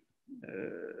just zoom.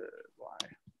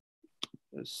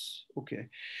 Yes, okay.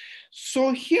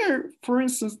 So here, for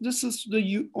instance, this is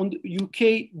on the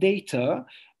UK data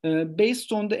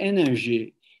based on the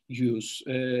energy use.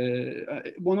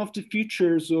 One of the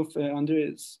features of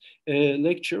André's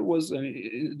lecture was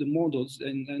the models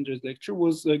in André's lecture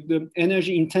was like the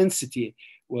energy intensity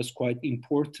was quite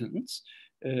important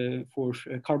for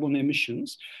carbon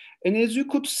emissions. And as you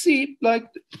could see,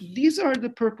 like these are the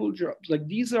purple jobs, like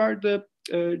these are the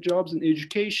jobs in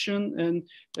education and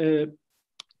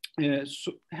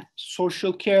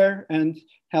social care and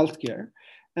healthcare,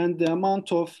 and the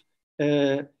amount of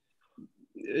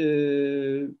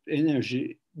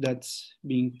energy that's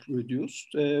being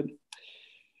produced. And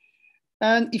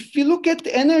if you look at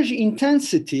the energy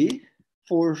intensity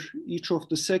for each of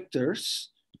the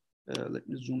sectors, let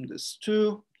me zoom this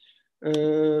too,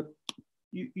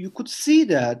 you could see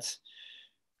that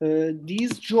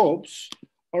these jobs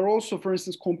are also, for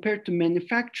instance, compared to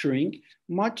manufacturing,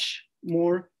 much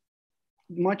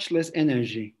less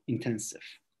energy intensive.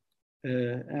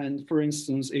 And for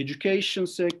instance, education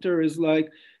sector is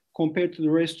like, compared to the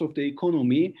rest of the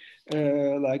economy,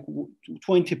 like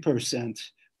 20%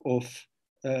 of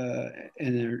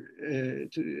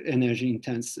energy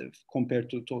intensive compared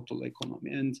to total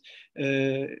economy. And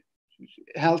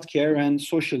healthcare and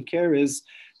social care is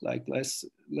like less,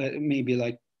 maybe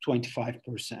like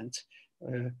 25%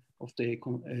 of the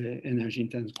energy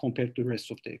intensive compared to the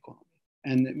rest of the economy.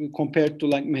 And compared to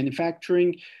like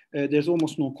manufacturing, there's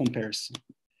almost no comparison.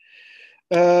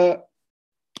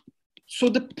 So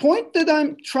the point that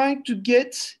I'm trying to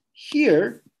get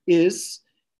here is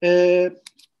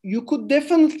you could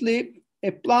definitely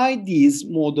apply these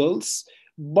models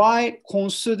by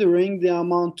considering the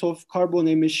amount of carbon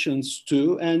emissions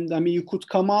too. And I mean, you could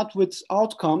come out with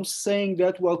outcomes saying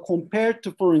that, well, compared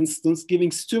to, for instance,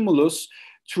 giving stimulus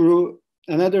through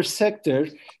another sector,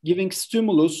 giving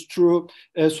stimulus through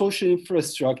social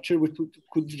infrastructure, which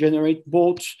could generate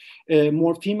both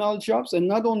more female jobs, and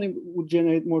not only would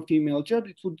generate more female jobs,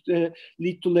 it would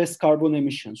lead to less carbon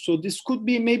emissions. So this could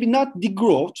be maybe not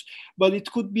degrowth, but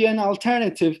it could be an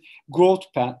alternative growth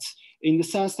path, in the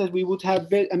sense that we would have,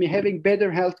 having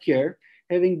better healthcare,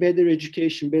 having better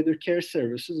education, better care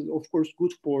services, is of course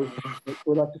good for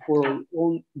our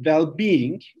own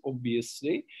well-being,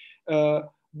 obviously.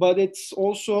 But it's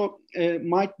also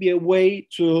might be a way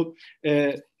to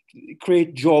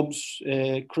create jobs,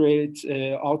 create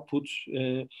output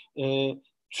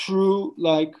through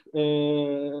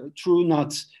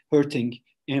not hurting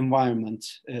environment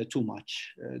too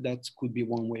much. That could be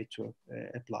one way to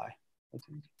apply, I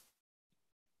think.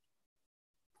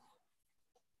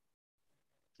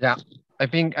 Yeah, I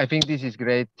think this is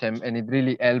great, Cem, and it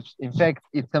really helps. In fact,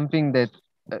 it's something that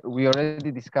we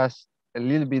already discussed a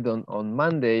little bit on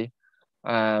Monday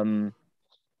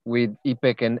with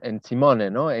Ipek and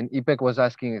Simone, no? And Ipek was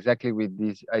asking exactly with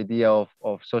this idea of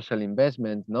social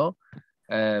investment, no?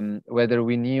 Whether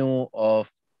we knew of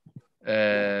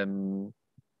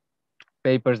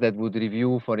papers that would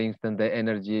review, for instance, the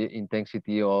energy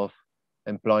intensity of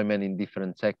employment in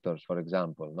different sectors, for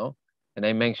example, no? And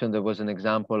I mentioned there was an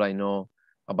example I know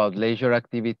about leisure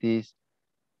activities,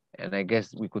 and I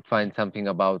guess we could find something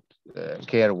about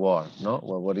care work, no?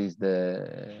 Well, what is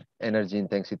the energy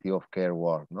intensity of care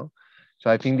work, no? So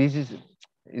I think this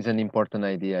is an important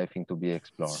idea, I think, to be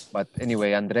explored. But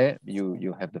anyway, André,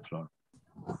 you have the floor.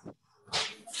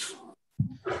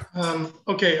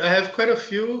 Okay, I have quite a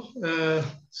few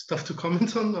stuff to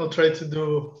comment on. I'll try to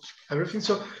do everything.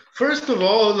 So first of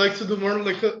all, I'd like to do more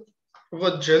like a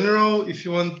general, if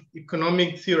you want,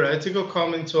 economic theoretical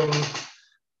comment on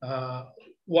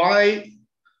why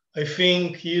I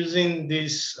think using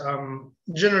this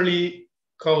generally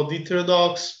called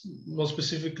heterodox, more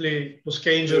specifically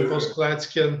post-Keynesian,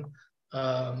 post-Klatskian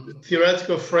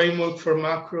theoretical framework for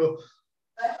macro,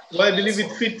 why I believe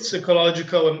it fits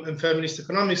ecological and feminist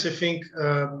economics. I think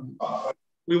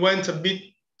we went a bit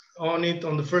on it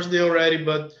on the first day already,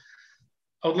 but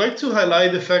I would like to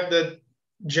highlight the fact that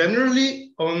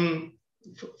generally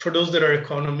for those that are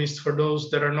economists, for those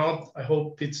that are not, I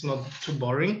hope it's not too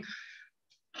boring.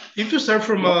 If you start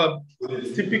from a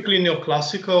typically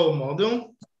neoclassical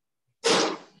model,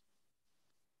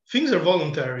 things are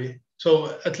voluntary.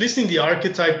 So at least in the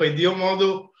archetype ideal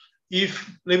model,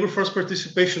 if labor force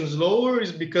participation is lower,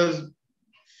 is because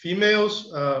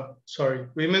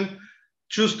women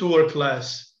choose to work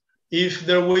less. If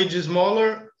their wage is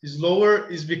lower,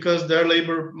 is because their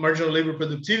marginal labor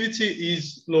productivity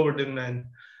is lower than men.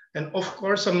 And of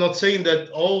course, I'm not saying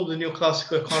that all the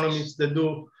neoclassical economists that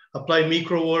do apply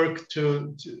micro work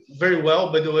to very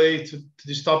well, by the way, to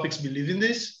these topics believe in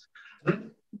this.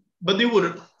 But they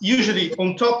would usually,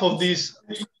 on top of this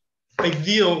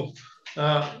ideal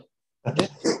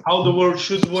how the world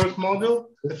should work model,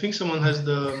 I think someone has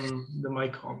the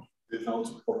mic on.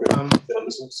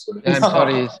 I'm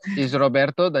sorry, is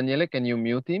Roberto? Daniele, can you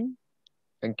mute him?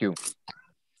 Thank you.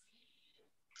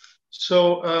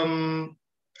 So,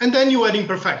 and then you add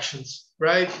imperfections,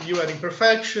 right? You add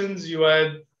imperfections, you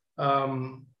add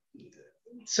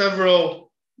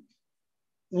several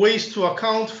ways to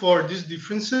account for these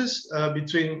differences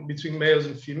between males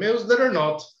and females that are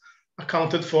not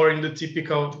accounted for in the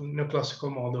typical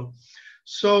neoclassical model.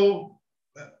 So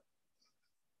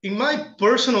in my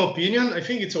personal opinion, I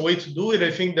think it's a way to do it.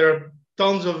 I think there are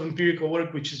tons of empirical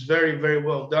work which is very, very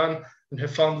well done and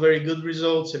have found very good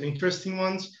results and interesting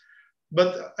ones.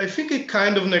 But I think it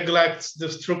kind of neglects the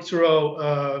structural,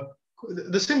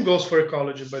 the same goes for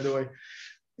ecology, by the way.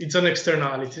 It's an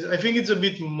externality. I think it's a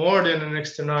bit more than an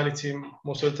externality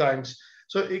most of the times.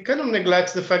 So it kind of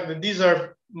neglects the fact that these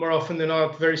are more often than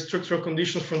not very structural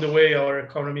conditions from the way our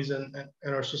economies and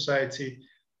our society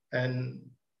and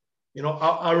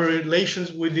our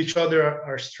relations with each other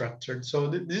are structured. So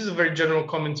this is a very general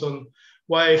comment on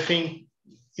why I think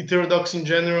heterodox in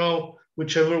general,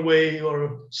 whichever way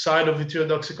or side of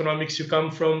heterodox economics you come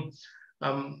from,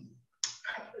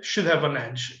 should have an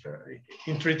edge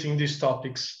in treating these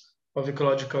topics of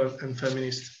ecological and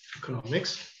feminist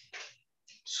economics.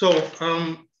 So,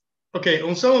 okay,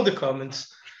 on some of the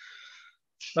comments.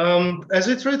 As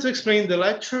I try to explain the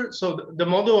lecture, so the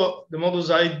models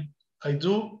I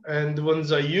do and the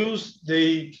ones I use,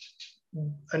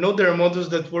 I know there are models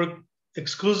that work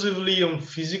exclusively on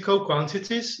physical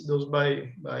quantities, those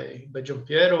by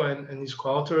Giampiero and his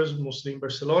co-authors, mostly in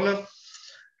Barcelona.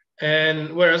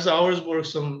 And whereas ours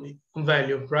works on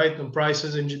value, right, on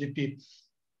prices and GDP,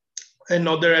 and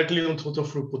not directly on total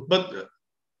throughput. But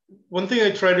one thing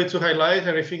I tried to highlight,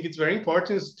 and I think it's very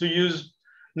important, is to use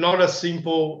not a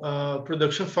simple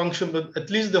production function, but at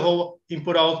least the whole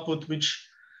input-output, which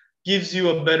gives you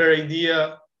a better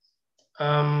idea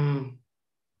of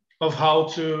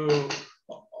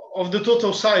the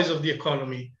total size of the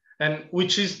economy, and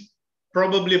which is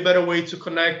probably a better way to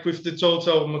connect with the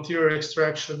total material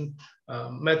extraction,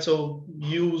 metal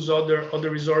use, other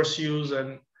resource use,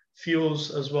 and fuels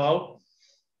as well.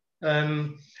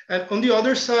 And on the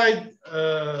other side,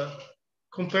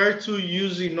 compared to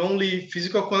using only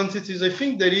physical quantities, I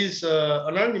think there is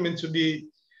an argument to be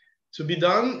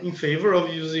done in favor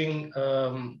of using.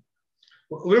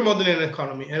 We're modeling an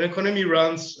economy. An economy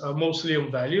runs mostly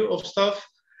on value of stuff,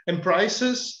 and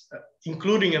prices,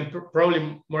 including and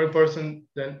probably more important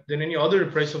than any other,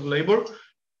 the price of labor,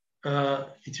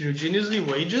 heterogeneously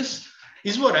wages,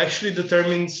 is what actually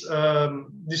determines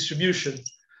distribution.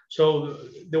 So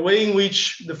the way in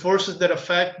which the forces that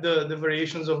affect the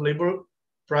variations of labor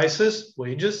prices,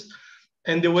 wages,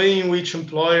 and the way in which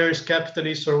employers,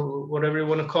 capitalists, or whatever you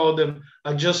want to call them,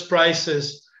 adjust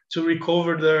prices to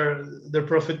recover their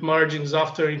profit margins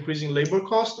after increasing labor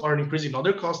costs or increasing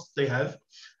other costs they have,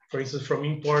 for instance, from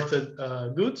imported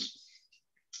goods,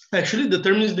 actually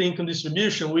determines the income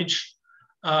distribution, which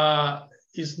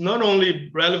is not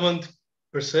only relevant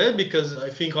per se, because I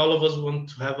think all of us want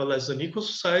to have a less unequal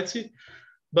society,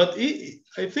 but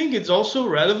I think it's also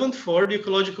relevant for the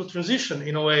ecological transition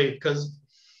in a way, because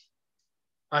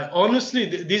I honestly,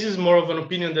 this is more of an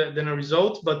opinion than a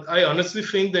result, but I honestly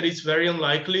think that it's very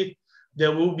unlikely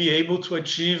that we'll be able to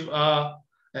achieve,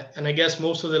 and I guess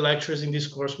most of the lecturers in this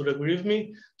course would agree with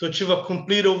me, to achieve a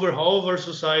complete overhaul of our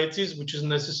societies, which is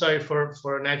necessary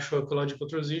for an actual ecological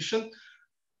transition,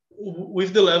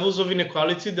 with the levels of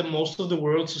inequality that most of the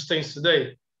world sustains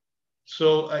today.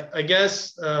 So I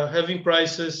guess having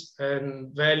prices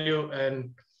and value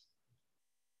and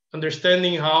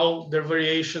understanding how their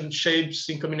variation shapes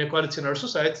income inequality in our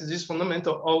societies is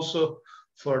fundamental also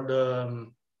for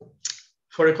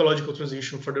ecological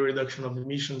transition, for the reduction of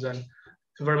emissions and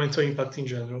environmental impact in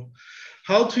general.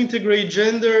 How to integrate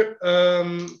gender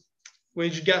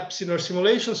wage gaps in our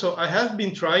simulation? So I have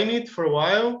been trying it for a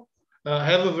while. I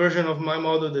have a version of my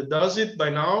model that does it by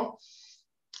now.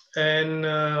 And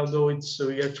although we've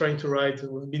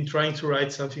been trying to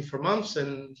write something for months,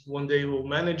 and one day we'll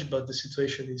manage, but the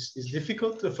situation is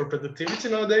difficult for productivity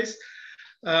nowadays.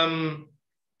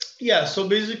 Yeah, so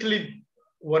basically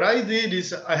what I did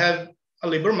is I have a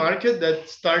labor market that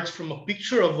starts from a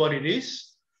picture of what it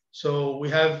is. So we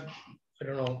have, I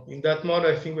don't know, in that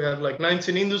model, I think we have like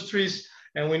 19 industries,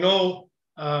 and we know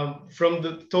from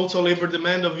the total labor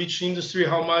demand of each industry,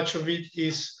 how much of it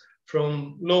is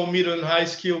from low, middle, and high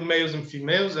skilled males and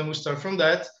females, and we start from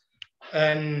that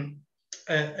and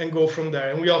go from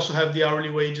there. And we also have the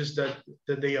hourly wages that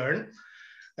they earn.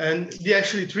 And the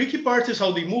actually tricky part is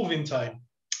how they move in time.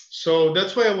 So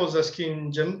that's why I was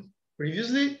asking Cem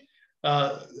previously.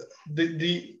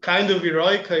 The kind of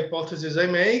heroic hypothesis I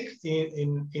make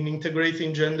in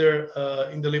integrating gender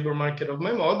in the labor market of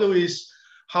my model is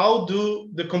how do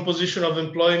the composition of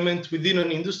employment within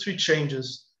an industry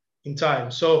changes in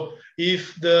time. So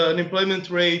if the unemployment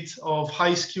rate of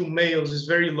high-skilled males is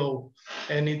very low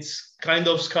and it's kind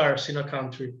of scarce in a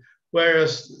country,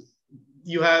 whereas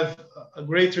you have a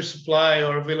greater supply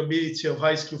or availability of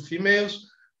high-skilled females,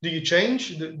 do you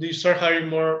change? Do you start hiring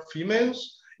more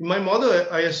females? In my model,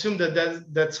 I assume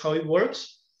that's how it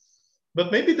works,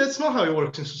 but maybe that's not how it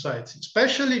works in society,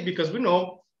 especially because we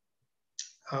know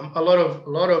a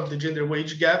lot of the gender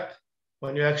wage gap,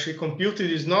 when you actually compute it,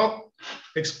 is not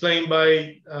explained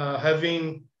by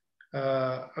having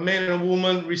a man and a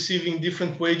woman receiving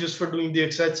different wages for doing the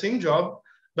exact same job,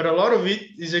 but a lot of it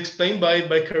is explained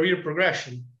by career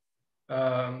progression,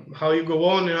 how you go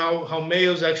on and how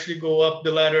males actually go up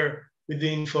the ladder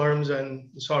within firms. And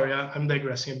sorry, I'm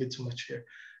digressing a bit too much here.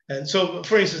 And so,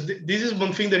 for instance, this is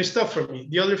one thing that is tough for me.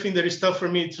 The other thing that is tough for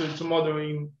me to model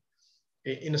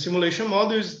in a simulation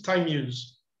model is time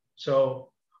use.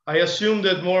 So I assume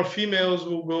that more females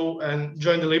will go and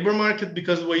join the labor market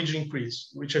because wage increase,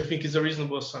 which I think is a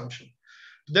reasonable assumption.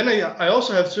 But then I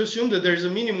also have to assume that there's a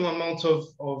minimum amount of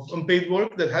unpaid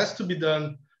work that has to be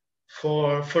done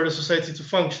for the society to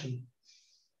function.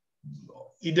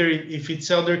 Either if it's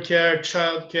elder care,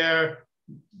 child care,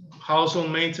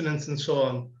 household maintenance, and so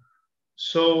on.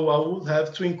 So I would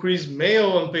have to increase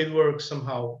male unpaid work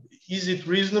somehow. Is it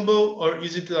reasonable, or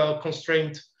is it a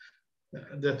constraint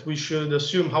that we should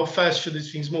assume? How fast should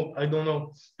these things move? I don't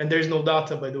know. And there's no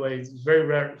data, by the way. It's very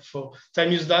rare. For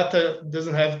time use data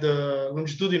doesn't have the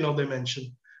longitudinal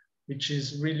dimension, which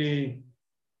is really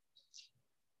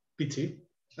pity.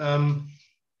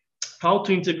 How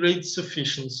to integrate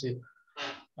sufficiency?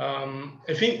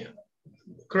 I think,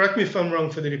 correct me if I'm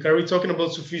wrong, Federico, are we talking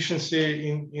about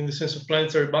sufficiency in the sense of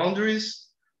planetary boundaries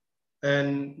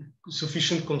and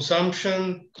sufficient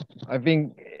consumption? I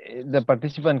think the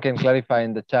participant can clarify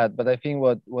in the chat, but I think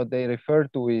what they refer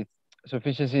to is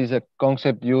sufficiency is a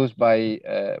concept used by,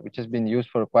 which has been used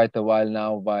for quite a while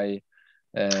now by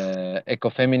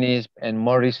ecofeminism, and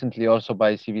more recently also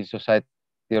by civil society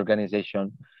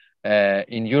organization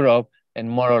in Europe, and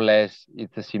more or less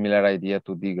it's a similar idea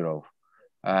to degrowth.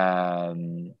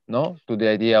 No, to the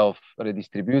idea of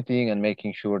redistributing and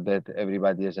making sure that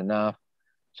everybody has enough.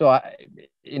 So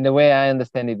in the way I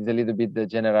understand it, is a little bit the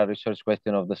general research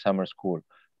question of the summer school,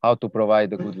 how to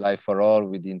provide a good life for all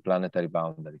within planetary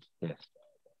boundaries. Yes.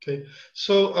 Okay,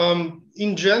 so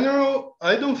in general,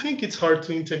 I don't think it's hard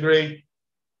to integrate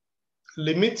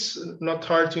limits, not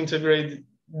hard to integrate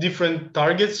different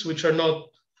targets, which are not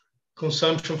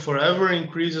consumption forever,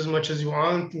 increase as much as you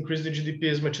want, increase the GDP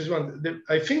as much as you want.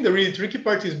 I think the really tricky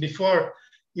part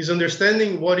is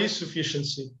understanding what is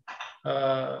sufficiency.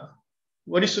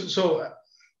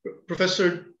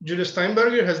 Professor Julia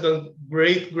Steinberger has done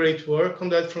great work on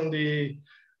that from the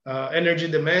energy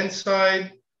demand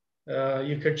side.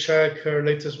 You can check her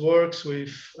latest works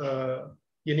with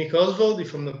Yannick Oswald,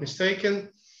 if I'm not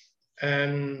mistaken.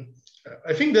 And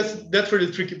I think that's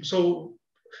really tricky. So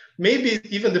maybe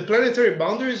even the planetary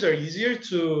boundaries are easier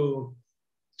to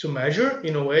measure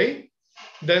in a way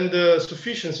than the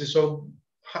sufficiency. So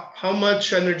how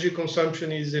much energy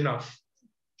consumption is enough,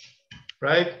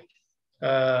 right?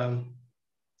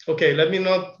 Okay, let me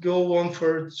not go on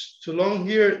for too long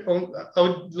here. I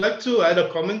would like to add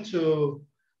a comment to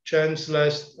Cem's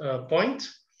last point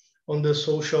on the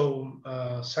social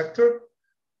sector,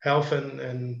 health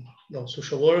and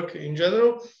social work in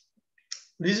general.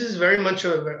 This is very much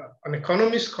an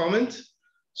economist comment.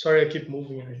 Sorry, I keep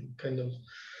moving, kind of.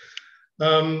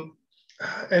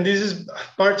 And this is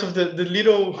part of the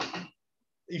little,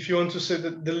 if you want to say,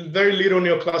 the very little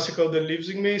neoclassical that lives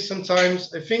in me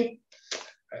sometimes, I think,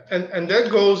 and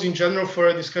that goes in general for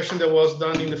a discussion that was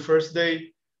done in the first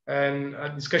day, and a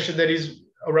discussion that is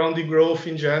around the growth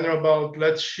in general about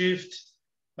let's shift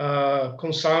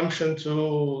consumption to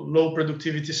low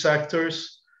productivity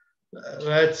sectors.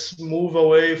 Let's move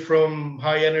away from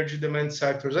high energy demand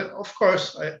sectors. And of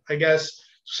course, I guess to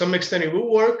some extent it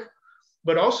will work,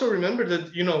 but also remember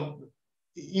that,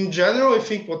 in general, I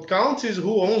think what counts is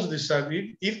who owns this sector.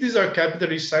 If these are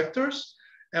capitalist sectors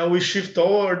and we shift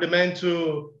all our demand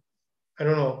to, I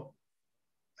don't know,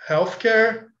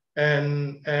 healthcare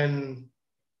and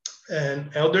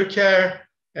elder care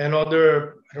and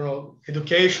other, I don't know,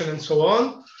 education and so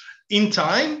on, in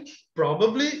time,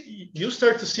 probably you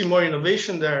start to see more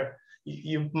innovation there.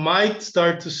 You might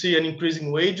start to see an increase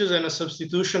in wages and a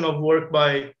substitution of work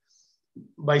by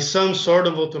some sort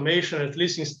of automation, at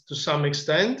least to some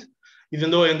extent,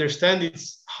 even though I understand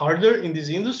it's harder in these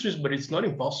industries, but it's not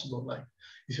impossible. Like,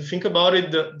 if you think about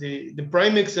it, the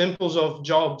prime examples of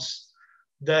jobs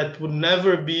that would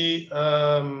never be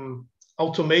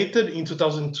automated in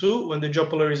 2002, when the job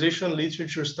polarization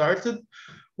literature started,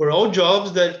 were all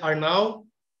jobs that are now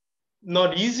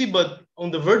not easy, but on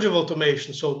the verge of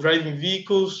automation. So driving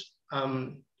vehicles,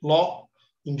 law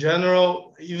in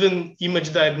general, even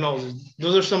image diagnosis.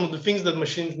 Those are some of the things that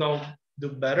machines now do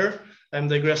better. I'm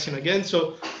digressing again.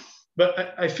 So,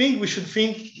 but I think we should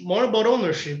think more about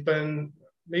ownership, and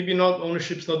maybe not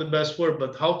ownership is not the best word,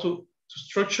 but how to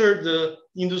structure the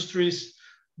industries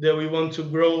that we want to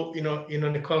grow in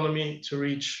an economy to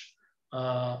reach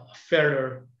a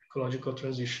fairer ecological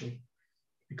transition.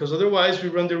 Because otherwise we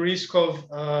run the risk of,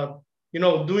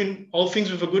 doing all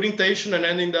things with a good intention and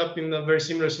ending up in a very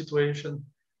similar situation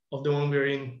of the one we're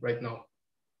in right now.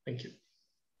 Thank you.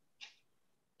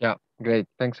 Yeah, great.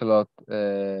 Thanks a lot,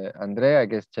 André. I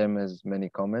guess Cem has many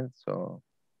comments, so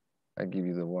I give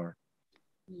you the word.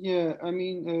 Yeah, I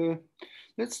mean,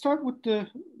 let's start with the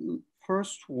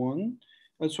last one.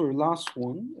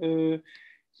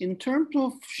 In terms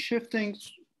of shifting,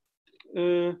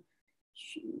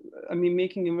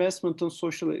 making investment on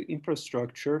social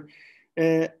infrastructure,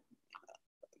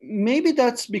 maybe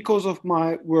that's because of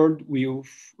my worldview,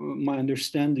 my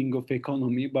understanding of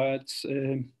economy, but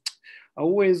I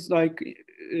always like,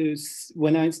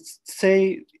 when I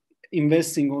say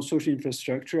investing on social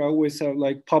infrastructure, I always have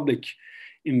like public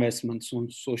investments on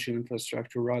social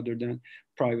infrastructure rather than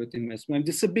private investment.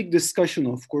 This is a big discussion,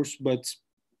 of course, but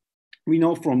we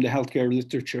know from the healthcare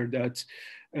literature that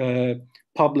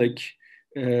public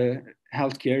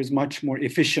healthcare is much more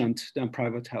efficient than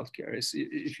private healthcare.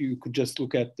 If you could just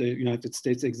look at the United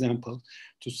States example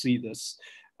to see this.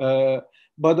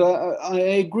 But I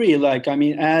agree, like, I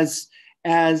mean, as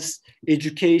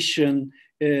education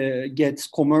gets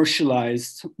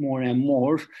commercialized more and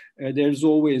more, there's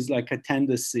always like a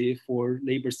tendency for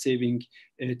labor-saving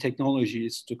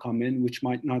technologies to come in, which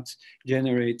might not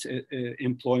generate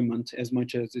employment as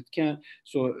much as it can.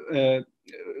 So,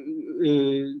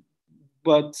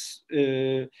 but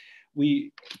I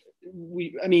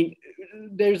mean,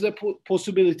 there's a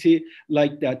possibility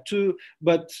like that too.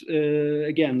 But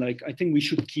again, like, I think we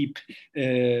should keep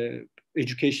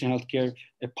education, healthcare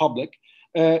public.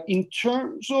 In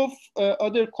terms of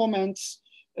other comments,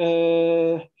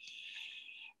 in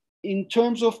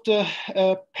terms of the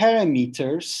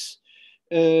parameters,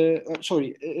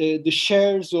 the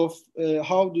shares of,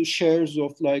 how do shares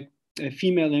of like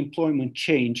female employment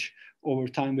change over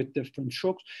time with different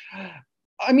shocks?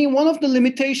 I mean, one of the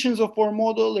limitations of our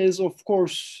model is, of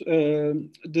course,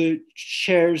 the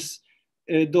shares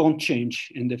don't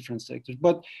change in different sectors.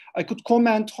 But I could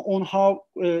comment on how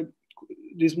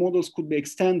these models could be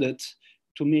extended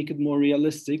to make it more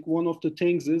realistic. One of the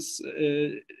things is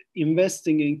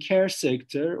investing in care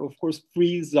sector, of course,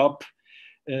 frees up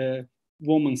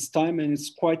women's time, and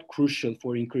it's quite crucial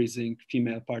for increasing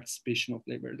female participation of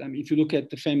labor. I mean, if you look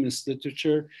at the feminist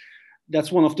literature,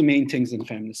 that's one of the main things in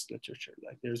feminist literature.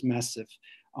 Like, there's massive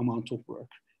amount of work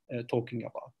talking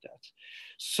about that.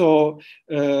 So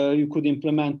you could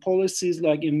implement policies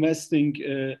like investing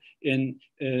in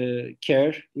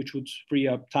care, which would free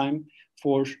up time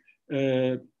for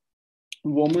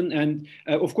women. And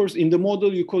of course, in the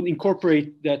model, you could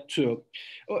incorporate that too.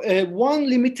 One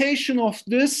limitation of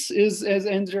this is, as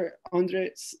André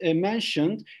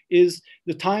mentioned, is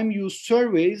the time use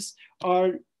surveys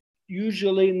are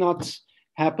usually not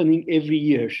happening every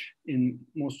year in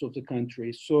most of the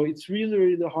countries. So it's really,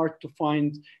 really hard to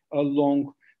find a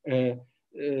long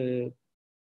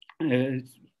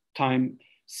time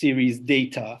series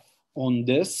data on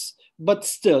this. But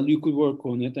still, you could work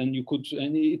on it, and you could,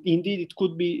 and indeed, it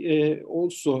could be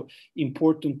also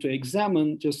important to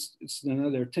examine. Just, it's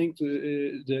another thing,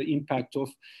 to the impact of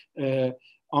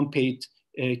unpaid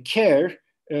care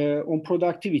on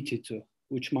productivity too,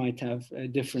 which might have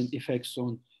different effects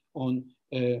on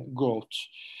growth.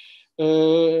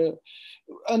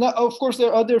 And of course, there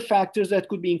are other factors that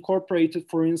could be incorporated.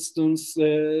 For instance,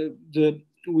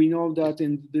 we know that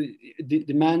in the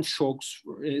demand shocks,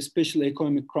 especially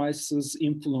economic crisis,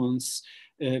 influence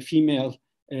female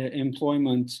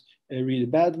employment really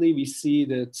badly. We see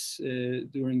that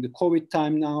during the COVID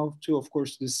time now too. Of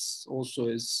course, this also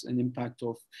is an impact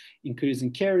of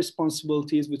increasing care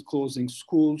responsibilities with closing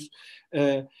schools,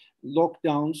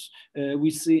 lockdowns. We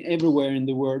see everywhere in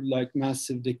the world like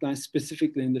massive decline,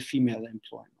 specifically in the female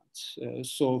employment.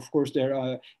 So of course there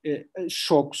are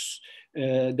shocks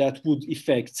that would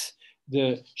affect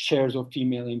the shares of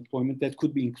female employment that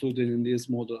could be included in these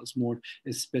models more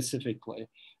specifically.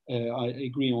 I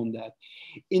agree on that.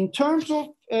 In terms of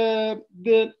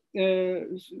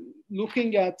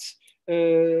looking at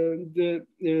the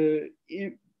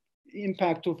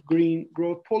impact of green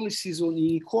growth policies on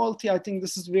inequality, I think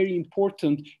this is a very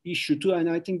important issue too. And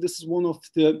I think this is one of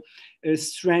the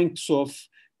strengths of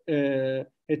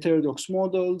heterodox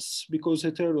models, because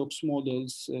heterodox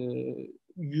models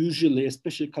usually,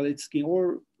 especially Kaletsky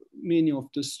or many of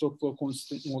the Stockwell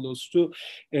constant models too,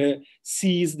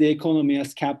 sees the economy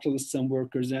as capitalists and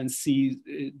workers, and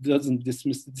doesn't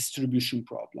dismiss the distribution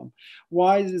problem.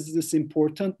 Why is this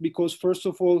important? Because first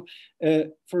of all,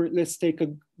 let's take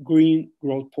a green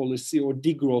growth policy or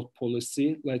degrowth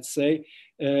policy, let's say.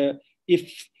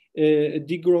 If a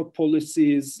degrowth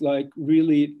policy is like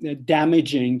really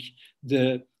damaging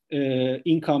the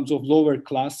incomes of lower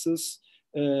classes,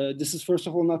 this is first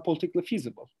of all not politically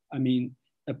feasible. I mean,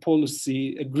 a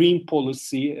policy, a green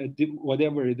policy,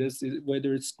 whatever it is,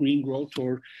 whether it's green growth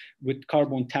or with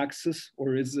carbon taxes,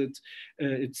 or is it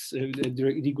it's a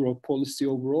degrowth policy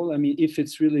overall. I mean, if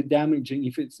it's really damaging,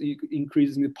 if it's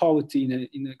increasing the poverty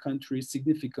in a country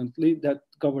significantly, that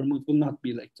government will not be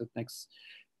elected next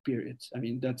period. I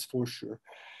mean, that's for sure.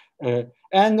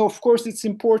 And of course, it's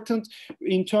important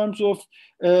in terms of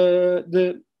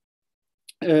the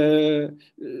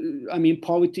I mean,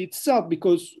 poverty itself,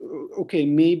 because, okay,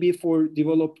 maybe for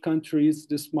developed countries,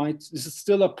 this is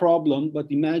still a problem,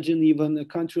 but imagine even a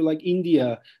country like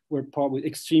India, where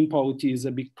extreme poverty is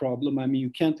a big problem. I mean, you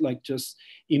can't like just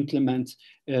implement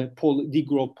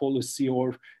degrowth policy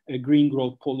or a green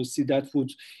growth policy that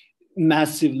would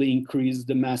massively increase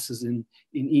the masses in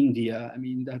India. I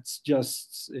mean, that's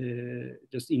just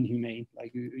inhumane.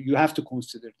 Like you have to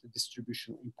consider the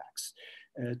distributional impacts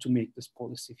to make this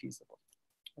policy feasible.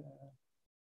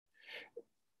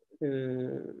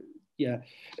 Yeah,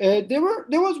 there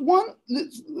was one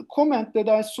comment that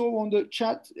I saw on the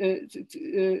chat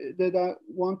that I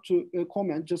want to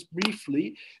comment just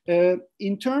briefly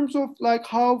in terms of like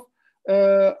how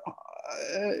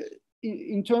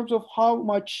in terms of how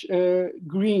much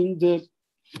green the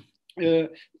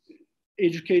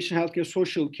education, healthcare,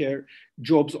 social care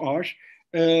jobs are.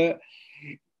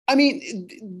 I mean,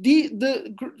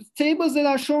 the tables that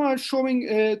are showing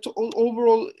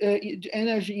overall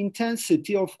energy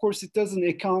intensity. Of course, it doesn't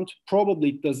account, probably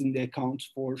it doesn't account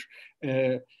for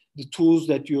the tools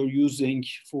that you're using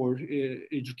for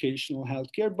educational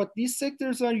healthcare, but these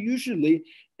sectors are usually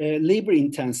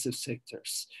labor-intensive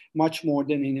sectors, much more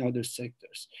than any other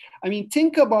sectors. I mean,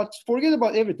 forget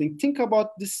about everything. Think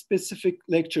about this specific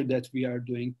lecture that we are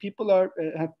doing. People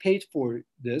have paid for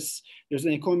this. There's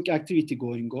an economic activity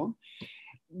going on.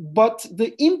 But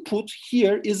the input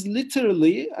here is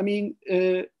literally, I mean,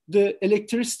 the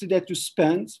electricity that you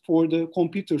spend for the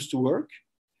computers to work.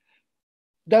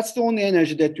 That's the only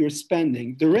energy that you're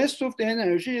spending. The rest of the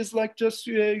energy is like just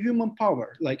human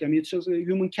power. Like, I mean, it's just a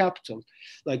human capital.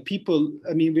 Like people,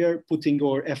 I mean, we are putting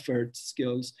our effort,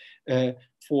 skills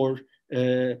for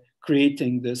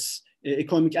creating this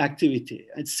economic activity.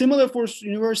 It's similar for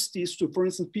universities too. For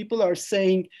instance, people are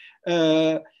saying,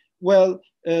 well,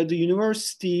 the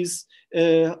universities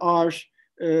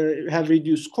have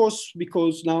reduced costs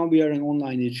because now we are in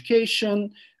online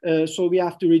education. So we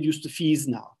have to reduce the fees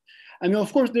now. I mean,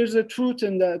 of course, there's a truth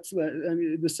in that, I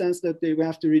mean, the sense that they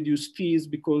have to reduce fees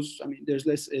because, I mean, there's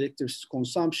less electricity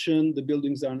consumption, the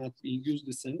buildings are not being used,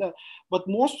 this and that. But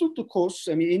most of the costs,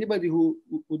 I mean, anybody who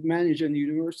would manage a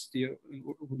university,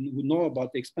 would know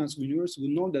about the expense of university,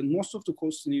 would know that most of the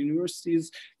costs in the university is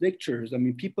lecturers, I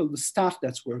mean, people, the staff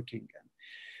that's working.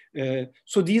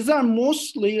 So these are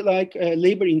mostly like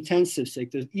labor-intensive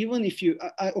sectors. Even if you,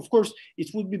 of course,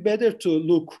 it would be better to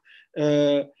look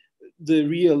the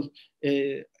real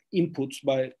inputs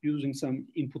by using some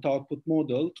input-output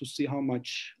model to see how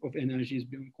much of energy is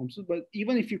being consumed. But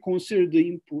even if you consider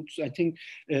the inputs, I think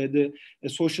the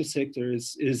social sector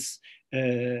is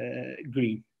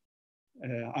green,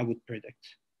 I would predict.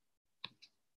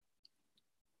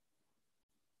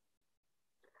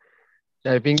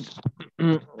 I think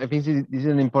this is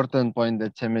an important point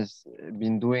that Cem has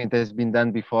been doing. It has been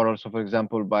done before also, for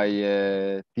example, by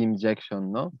Tim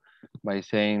Jackson, no? By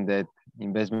saying that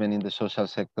investment in the social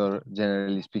sector,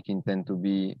 generally speaking, tend to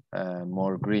be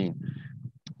more green.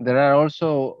 There are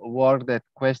also work that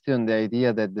question the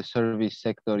idea that the service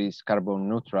sector is carbon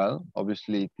neutral.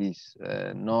 Obviously, it is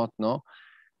not, no?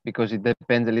 Because it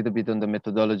depends a little bit on the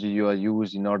methodology you are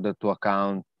using in order to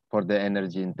account for the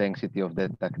energy intensity of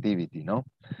that activity, no?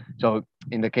 So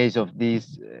in the case of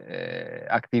this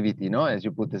activity, no, as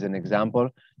you put as an example,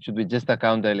 should we just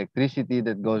account the electricity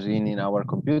that goes in our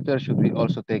computer? Should we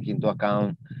also take into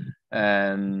account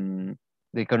the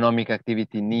economic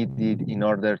activity needed in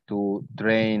order to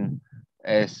train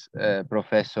as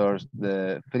professors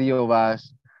the three of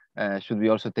us? Should we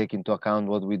also take into account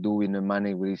what we do in the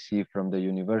money we receive from the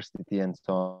university and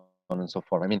so on and so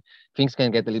forth? I mean, things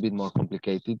can get a little bit more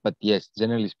complicated, but yes,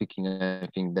 generally speaking, I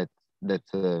think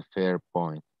that's a fair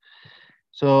point.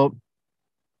 So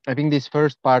I think this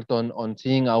first part on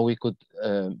seeing how we could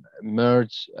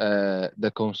merge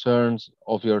the concerns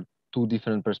of your two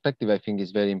different perspectives, I think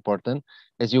is very important.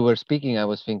 As you were speaking, I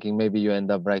was thinking maybe you end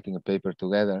up writing a paper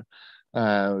together,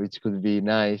 which could be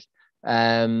nice.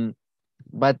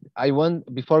 But I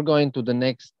want, before going to the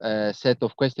next set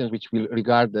of questions, which will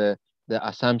regard the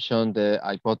assumption, the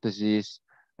hypothesis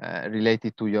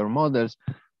related to your models,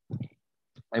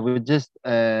 I would just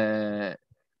go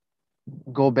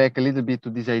back a little bit to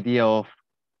this idea of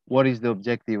what is the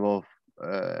objective of,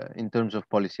 in terms of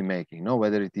policy making, no?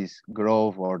 Whether it is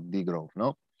growth or degrowth,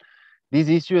 no? This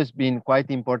issue has been quite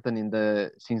important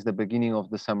since the beginning of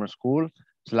the summer school,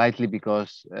 slightly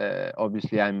because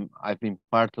obviously I've been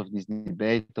part of this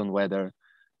debate on whether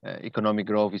economic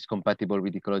growth is compatible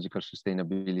with ecological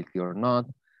sustainability or not.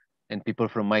 And people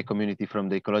from my community, from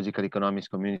the ecological economics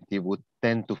community, would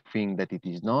tend to think that it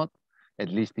is not, at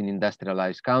least in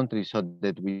industrialized countries, so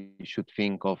that we should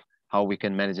think of how we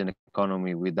can manage an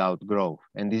economy without growth.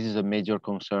 And this is a major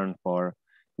concern for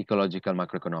ecological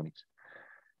macroeconomics.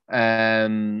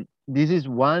 This is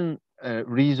one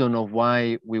reason of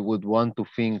why we would want to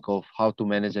think of how to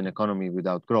manage an economy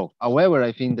without growth. However,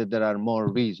 I think that there are more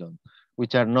reasons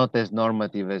which are not as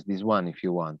normative as this one, if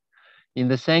you want, in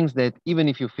the sense that even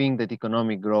if you think that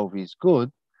economic growth is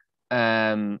good,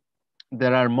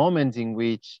 there are moments in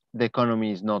which the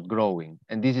economy is not growing.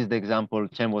 And this is the example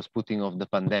Cem was putting of the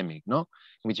pandemic, no?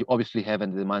 Which you obviously have a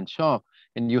demand shock,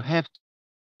 and you have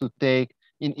to take,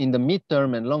 in the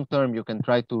midterm and long term, you can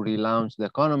try to relaunch the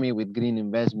economy with green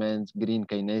investments, green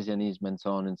Keynesianism, and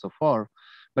so on and so forth.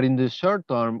 But in the short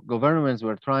term, governments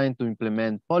were trying to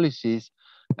implement policies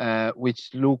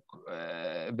which look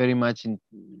very much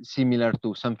similar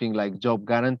to something like job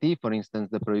guarantee, for instance,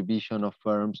 the prohibition of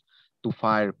firms to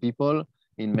fire people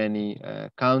in many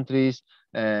countries,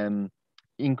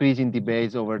 increasing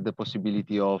debates over the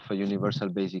possibility of a universal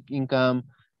basic income,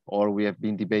 or we have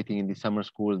been debating in the summer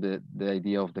school the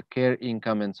idea of the care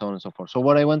income and so on and so forth. So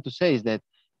what I want to say is that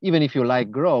even if you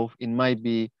like growth, it might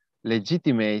be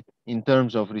legitimate in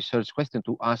terms of research question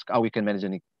to ask how we can manage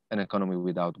an economy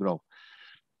without growth.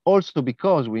 Also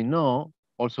because we know,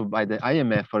 also by the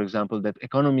IMF, for example, that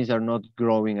economies are not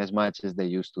growing as much as they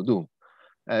used to do.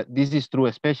 This is true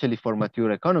especially for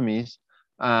mature economies,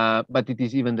 but it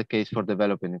is even the case for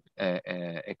developing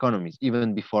economies,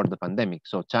 even before the pandemic.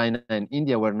 So China and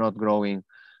India were not growing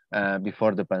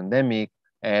before the pandemic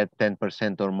at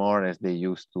 10% or more as they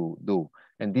used to do.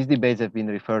 And these debates have been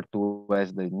referred to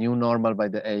as the new normal by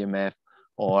the IMF,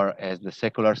 or as the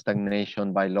secular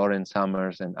stagnation by Lawrence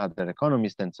Summers and other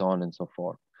economists, and so on and so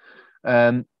forth.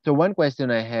 So one question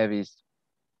I have is,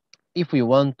 if we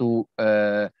want to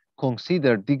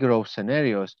consider degrowth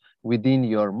scenarios within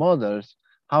your models,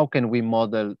 how can we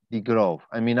model degrowth?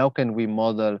 I mean, how can we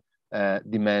model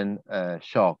demand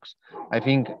shocks? I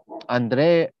think,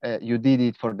 André, you did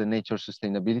it for the nature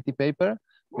sustainability paper.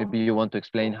 Maybe you want to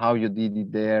explain how you did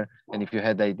it there, and if you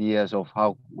had ideas of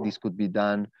how this could be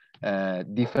done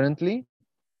differently.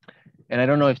 And I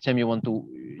don't know if, Cem,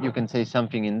 you can say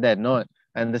something in that. No,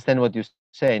 I understand what you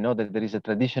say, no, that there is a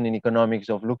tradition in economics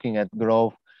of looking at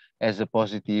growth as a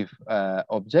positive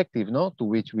objective, no, to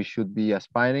which we should be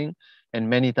aspiring. And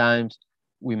many times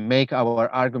we make our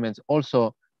arguments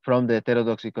also from the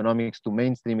heterodox economics to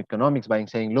mainstream economics by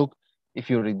saying, look, if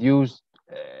you reduce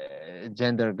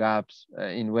gender gaps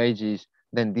in wages,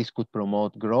 then this could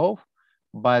promote growth.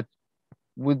 But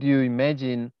would you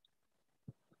imagine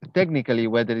technically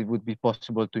whether it would be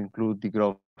possible to include the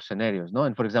growth scenarios, no?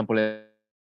 And for example,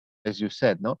 as you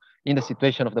said, no, in the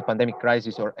situation of the pandemic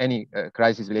crisis or any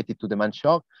crisis related to demand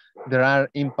shock, there are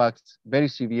impacts very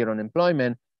severe on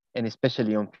employment and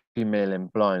especially on female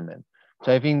employment.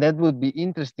 So I think that would be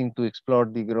interesting to explore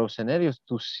the growth scenarios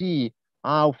to see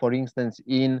how, for instance,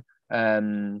 in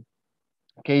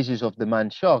cases of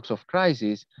demand shocks, of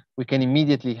crisis, we can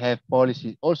immediately have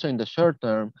policies also in the short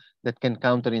term that can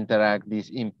counter-interact these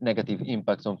negative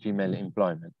impacts on female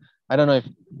employment. I don't know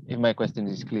if my question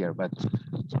is clear, but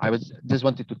I just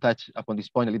wanted to touch upon this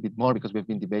point a little bit more because we've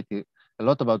been debating a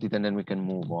lot about it, and then we can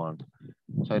move on.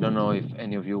 So I don't know if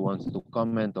any of you wants to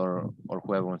comment or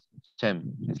whoever wants.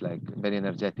 Cem is like very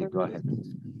energetic. Go ahead.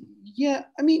 Yeah,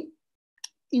 I mean,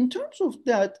 in terms of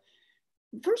that,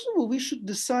 first of all, we should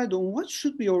decide on what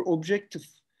should be our objective.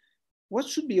 What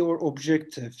should be our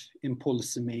objective in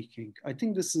policy making? I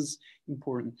think this is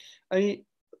important.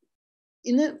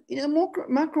 In a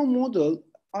macro model,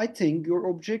 I think your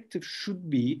objective should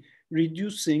be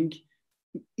reducing,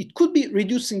 it could be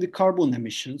reducing the carbon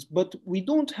emissions, but we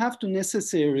don't have to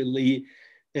necessarily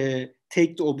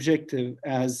take the objective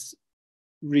as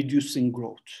reducing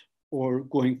growth or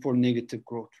going for negative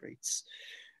growth rates.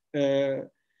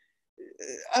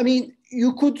 I mean,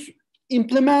 you could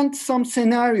implement some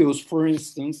scenarios, for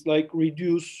instance, like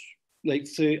reduce, like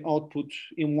say, output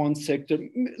in one sector.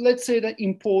 Let's say that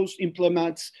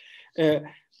implements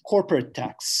corporate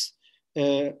tax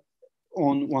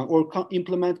on one, or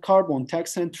implement carbon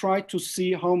tax and try to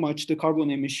see how much the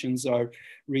carbon emissions are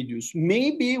reduced.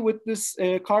 Maybe with this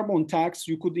carbon tax,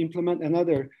 you could implement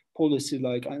another policy,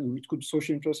 like, I don't know, it could be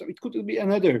social interest, it could be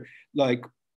another like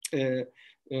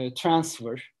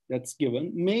transfer that's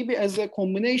given. Maybe as a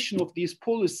combination of these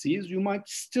policies, you might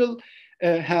still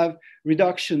have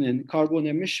reduction in carbon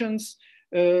emissions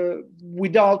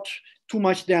without too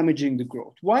much damaging the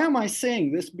growth. Why am I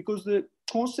saying this? Because the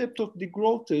concept of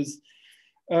degrowth is,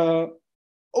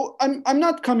 I'm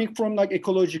not coming from like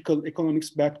ecological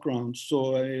economics background,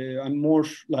 so I'm more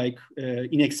like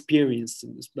inexperienced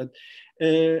in this. But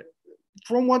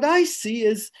from what I see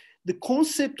is the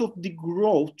concept of the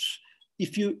growth,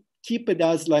 if you keep it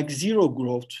as like zero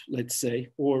growth, let's say,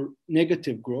 or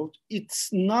negative growth, it's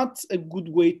not a good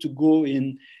way to go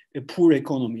in poor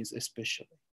economies, especially.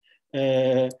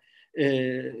 In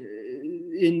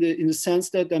the sense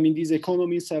that, I mean, these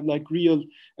economies have like real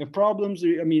problems,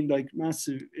 I mean, like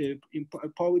massive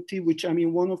poverty, which, I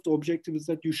mean, one of the objectives is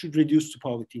that you should reduce the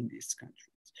poverty in these countries.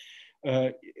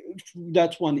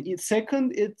 That's one.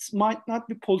 Second, it might not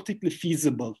be politically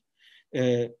feasible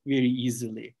very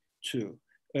easily too.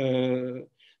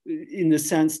 In the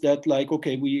sense that, like,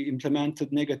 okay, we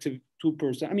implemented negative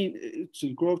 2%. I mean, it's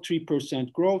a growth,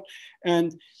 3% growth,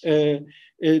 and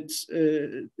it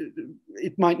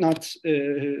might not.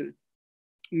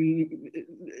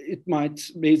 It might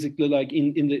basically, like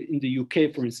in the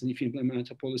UK, for instance, if you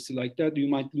implement a policy like that, you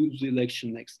might lose the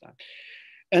election next time.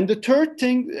 And the third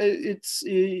thing it's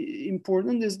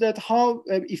important is that how,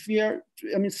 if we are,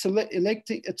 I mean,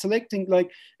 selecting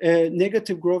like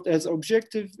negative growth as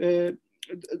objective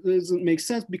doesn't make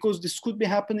sense, because this could be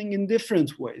happening in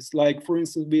different ways. Like, for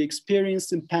instance, we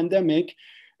experienced in pandemic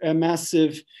a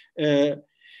massive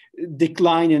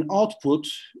decline in output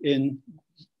in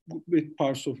with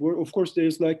parts of work. Of course,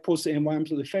 there's like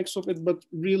post-environmental effects of it, but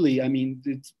really, I mean,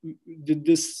 did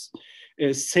this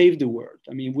save the world?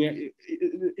 I mean,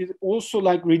 it also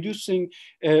like reducing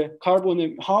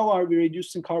carbon. How are we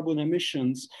reducing carbon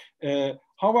emissions?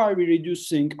 How are we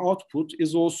reducing output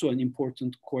is also an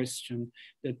important question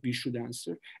that we should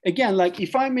answer. Again, like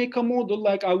if I make a model,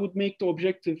 like I would make the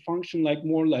objective function like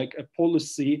more like a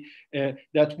policy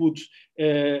that would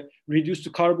reduce the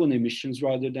carbon emissions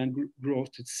rather than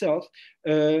growth itself.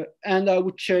 And I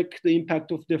would check the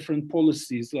impact of different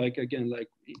policies, like again, like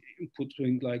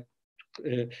inputting like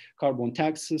carbon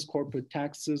taxes, corporate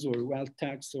taxes, or wealth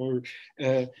tax, or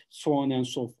so on and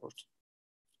so forth.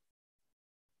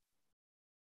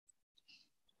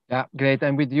 Yeah, great.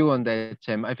 I'm with you on that,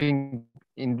 Cem. I think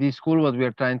in this school, what we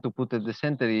are trying to put at the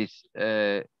center is,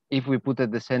 if we put at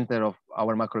the center of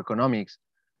our macroeconomics,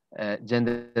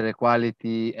 gender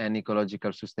equality and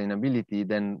ecological sustainability,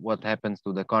 then what happens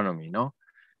to the economy, no?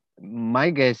 My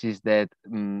guess is that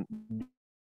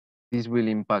this will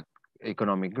impact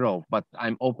economic growth, but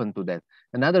I'm open to that.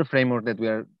 Another framework that we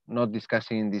are not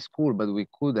discussing in this school, but we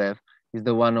could have, is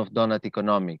the one of donut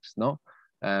economics, no?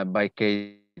 By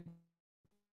Kate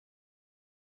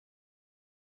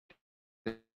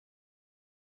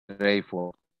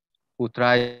Rayford, who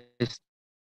tries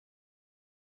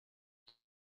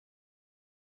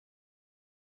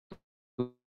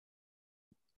to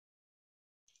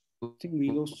I think we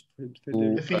lost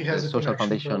social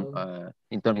foundation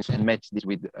in terms and match this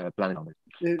with planet numbers.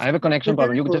 I have a connection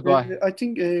problem. You can just go ahead. I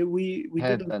think we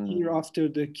didn't hear after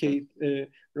the Kate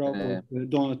Rayford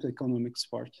donut economics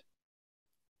part.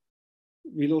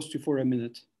 We lost you for a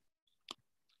minute.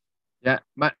 Yeah,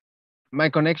 my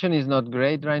connection is not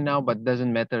great right now, but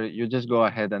doesn't matter. You just go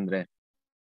ahead, André.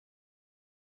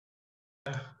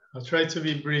 I'll try to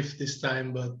be brief this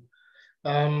time, but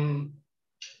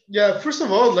yeah, first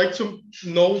of all, I'd like to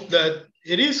note that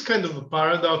it is kind of a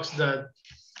paradox that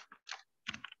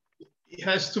it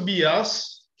has to be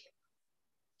us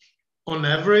on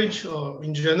average, or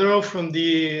in general, from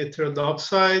the heterodox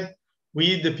side,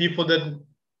 we, the people that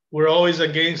were always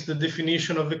against the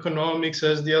definition of economics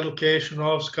as the allocation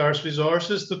of scarce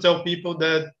resources, to tell people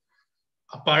that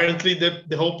apparently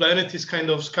the whole planet is kind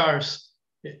of scarce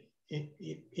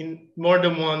in more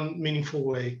than one meaningful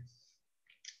way.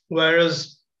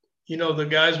 Whereas, you know, the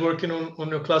guys working on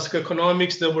the classical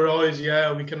economics, they were always,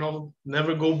 yeah, we can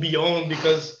never go beyond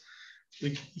because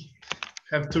we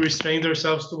have to restrain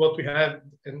ourselves to what we have.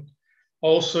 And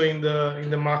also in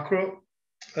the macro,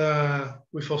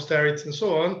 with austerity and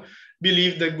so on,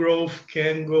 believe that growth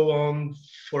can go on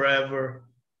forever.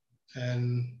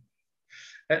 And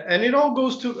it all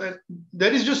goes to,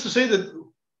 that is just to say that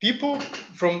people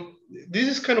from, this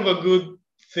is kind of a good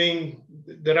thing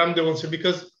that I'm the one to say,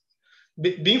 because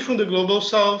being from the global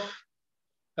south,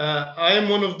 I am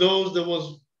one of those that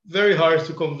was very hard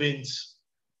to convince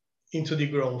into the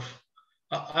growth.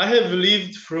 I have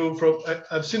lived through,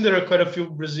 I've seen there are quite a few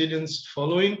Brazilians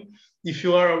following. If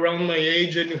you are around my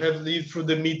age and you have lived through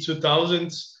the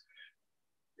mid-2000s,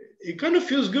 it kind of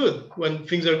feels good when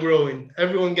things are growing.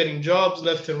 Everyone getting jobs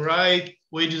left and right,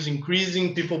 wages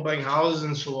increasing, people buying houses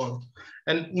and so on.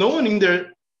 And no one in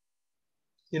their,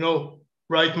 you know,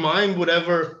 right mind would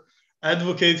ever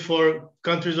advocate for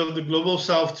countries of the global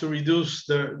south to reduce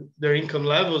their income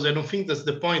levels. I don't think that's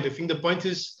the point. I think the point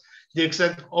is the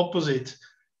exact opposite,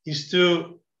 is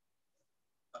to,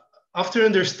 after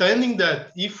understanding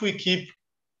that if we keep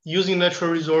using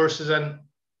natural resources and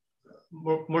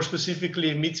more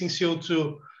specifically emitting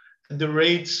CO2 at the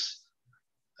rates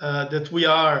that we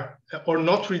are, or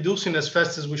not reducing as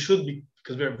fast as we should be,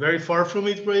 because we're very far from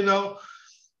it right now,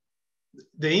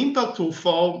 the impact will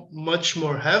fall much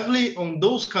more heavily on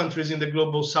those countries in the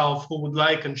global south who would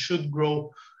like and should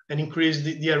grow and increase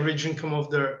the average income of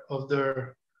their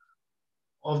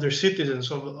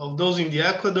citizens, of those in the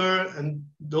Ecuador, and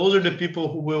those are the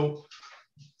people who will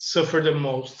suffer the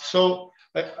most. So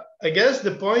I guess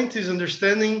the point is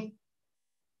understanding,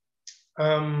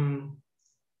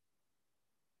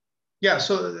 yeah,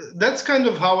 so that's kind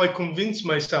of how I convinced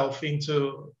myself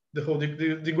into the whole,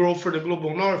 the growth for the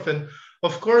global north. And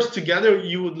of course, together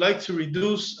you would like to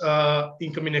reduce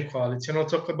income inequality. And I'll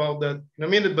talk about that in a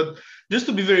minute, but just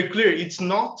to be very clear, it's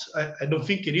not, I don't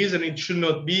think it is, and it should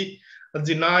not be a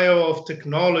denial of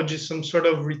technology, some sort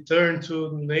of return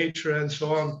to nature and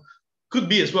so on. Could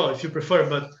be as well if you prefer,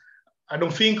 but I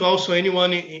don't think also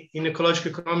anyone in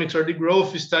ecological economics or the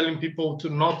growth is telling people to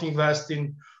not invest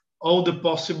in all the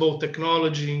possible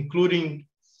technology, including,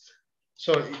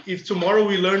 so if tomorrow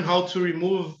we learn how to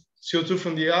remove CO2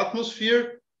 from the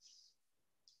atmosphere,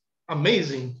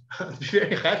 amazing. I'd be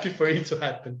very happy for it to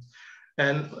happen,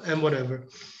 and whatever.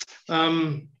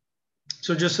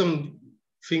 So just some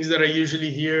things that I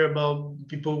usually hear about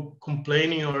people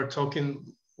complaining or talking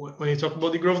when you talk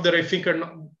about the growth that I think are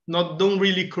don't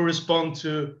really correspond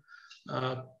to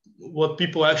what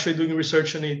people actually doing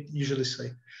research on it usually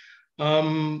say.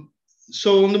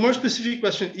 So on the more specific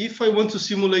question, if I want to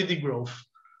simulate the growth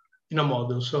in a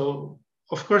model, so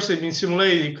of course I mean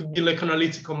simulate, it could be like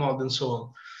analytical model and so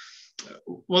on.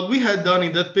 What we had done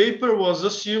in that paper was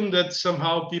assume that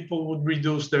somehow people would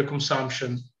reduce their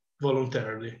consumption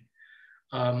voluntarily.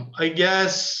 I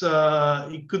guess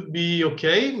it could be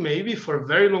okay, maybe for a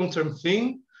very long-term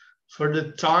thing. For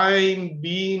the time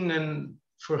being and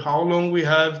for how long we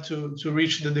have to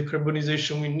reach the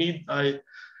decarbonization we need, I'm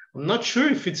not sure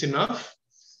if it's enough.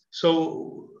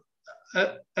 So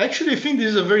actually, I think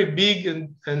this is a very big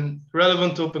and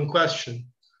relevant open question.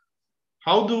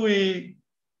 How do we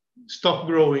stop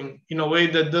growing in a way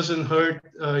that doesn't hurt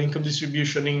income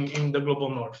distribution in the global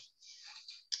north?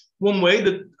 One way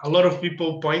that a lot of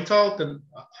people point out, and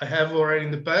I have already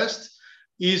in the past,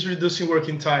 is reducing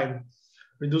working time.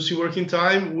 Reducing working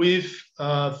time with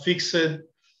fixed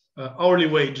hourly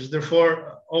wages.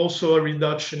 Therefore, also a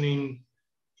reduction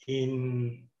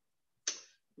in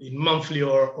monthly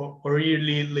or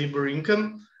yearly labor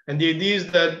income. And the idea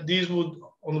is that these would,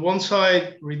 on one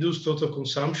side, reduce total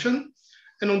consumption,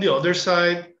 and on the other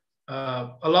side,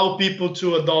 allow people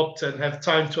to adopt and have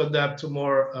time to adapt to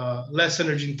more less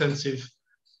energy intensive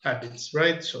habits,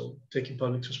 right? So taking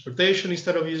public transportation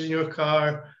instead of using your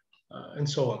car, and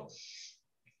so on.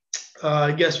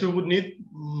 I guess we would need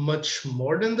much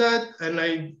more than that, and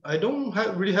I don't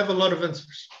really have a lot of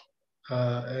answers.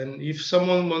 And if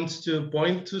someone wants to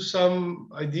point to some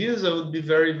ideas, I would be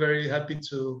very, very happy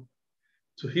to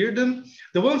hear them.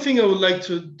 The one thing I would like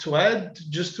to add,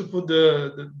 just to put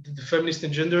the feminist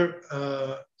and gender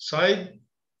side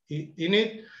in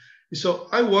it, so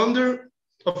I wonder,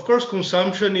 of course,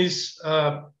 consumption is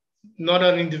not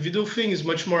an individual thing, it's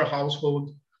much more a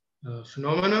household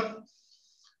phenomena.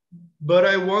 But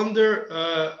I wonder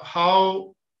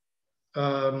how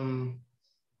the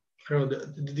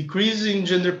decrease in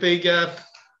gender pay gap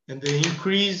and the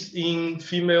increase in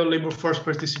female labor force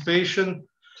participation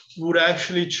would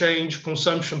actually change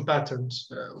consumption patterns.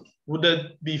 Would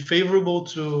that be favorable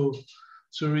to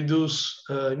reduce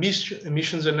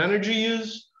emissions and energy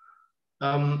use?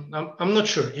 I'm not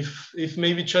sure. If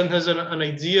maybe Chen has an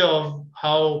idea of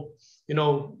how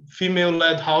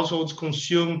female-led households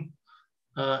consume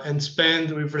and spend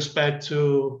with respect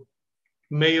to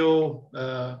male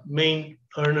main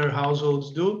earner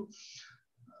households do.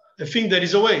 I think there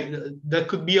is a way. That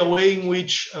could be a way in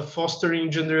which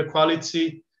fostering gender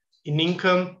equality in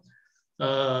income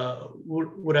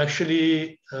would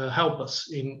actually help us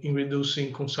in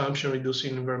reducing consumption,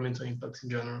 reducing environmental impacts in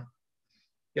general.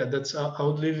 Yeah, that's, I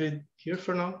would leave it here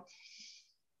for now.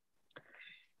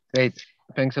 Great.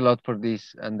 Thanks a lot for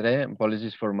this, André.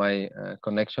 Apologies for my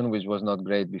connection, which was not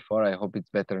great before. I hope it's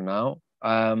better now.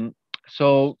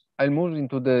 So I'll move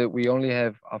into we only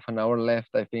have half an hour left,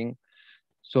 I think.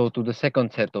 So to the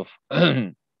second set of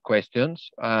questions,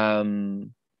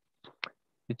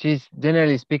 which is,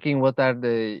 generally speaking, what are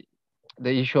the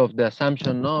issue of the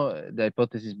assumption, the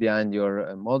hypothesis behind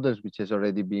your models, which has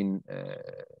already been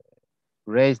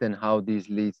raised, and how this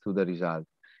leads to the result.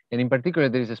 And in particular,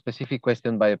 there is a specific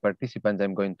question by a participant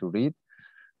I'm going to read,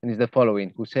 and it's the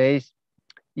following, who says,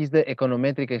 Is the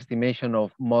econometric estimation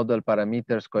of model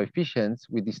parameters coefficients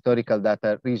with historical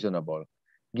data reasonable,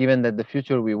 given that the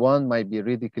future we want might be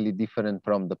radically different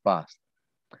from the past?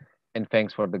 And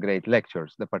thanks for the great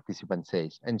lectures, the participant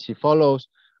says. And she follows,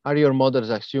 are your models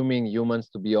assuming humans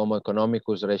to be homo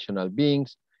economicus rational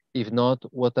beings? If not,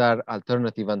 what are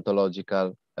alternative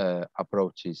ontological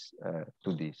approaches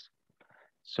to this?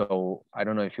 So I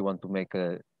don't know if you want to make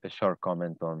a short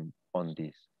comment on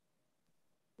this.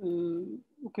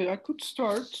 Okay, I could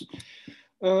start.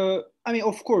 I mean,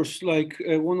 of course, like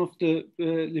one of the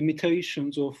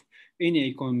limitations of any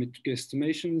economic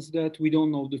estimation is that we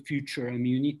don't know the future. I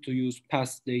mean, you need to use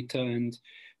past data and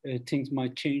things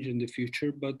might change in the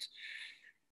future. But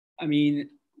I mean,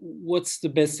 what's the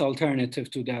best alternative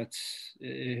to that?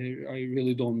 I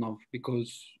really don't know,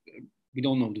 because we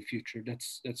don't know the future.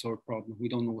 That's our problem. We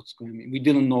don't know what's going to be. We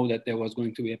didn't know that there was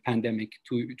going to be a pandemic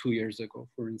two years ago,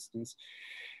 for instance.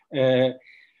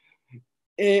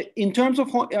 In terms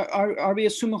of, are we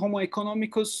assuming homo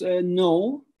economicus?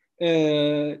 No.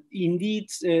 Indeed,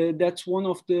 that's one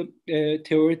of the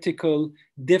theoretical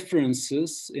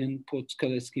differences in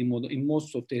post-Kalecki model, in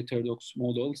most of the heterodox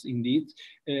models, indeed,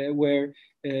 where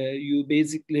you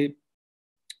basically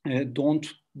don't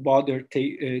bother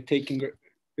taking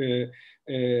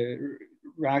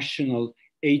rational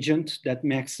agent that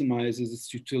maximizes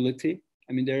its utility.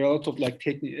 I mean, there are a lot of like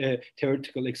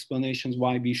theoretical explanations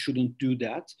why we shouldn't do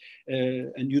that.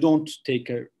 And you don't take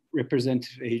a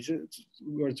representative agent,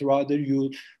 but rather you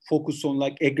focus on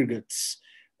like aggregates.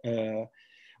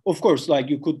 Of course, like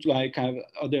you could like have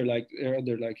other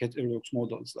heterodox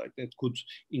models like that could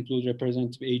include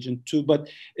representative agent too. But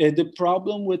the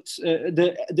problem with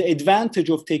the advantage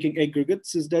of taking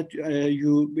aggregates is that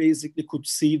you basically could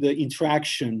see the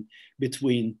interaction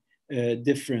between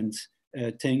different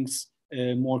things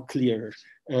more clear.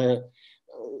 Well,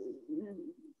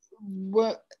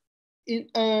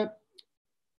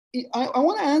 I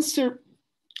want to answer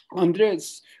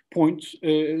André's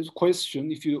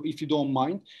question, if you don't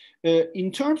mind.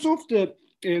 In terms of the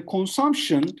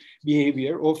consumption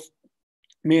behavior of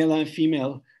male and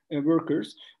female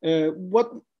workers,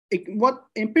 what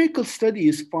empirical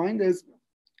studies find is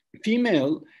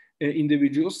female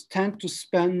individuals tend to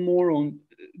spend more on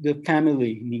the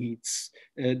family needs,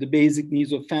 the basic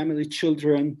needs of family,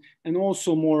 children, and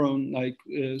also more on like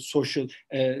social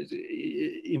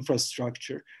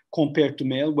infrastructure compared to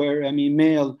male, where I mean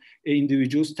male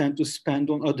individuals tend to spend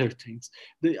on other things.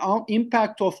 The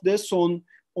impact of this on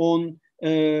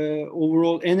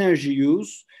overall energy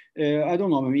use, I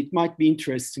don't know. I mean, it might be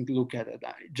interesting to look at it.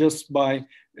 Just by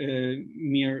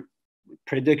mere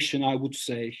prediction, I would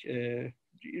say.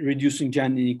 Reducing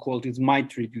gender inequalities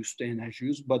might reduce the energy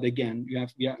use, but again, we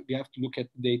have to look at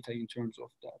the data in terms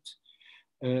of that.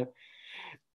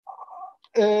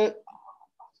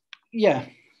 Yeah.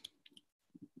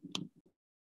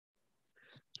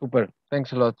 Super.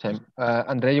 Thanks a lot, Cem.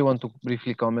 André, you want to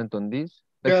briefly comment on this?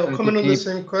 I'll comment on the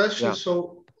same question. Yeah.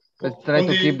 So let's try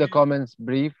to keep the comments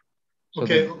brief. So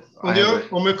okay. On the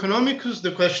Homo economicus,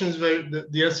 the question is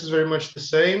the answer is very much the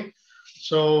same.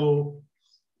 So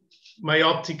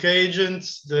myopic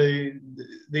agents, they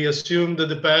assume that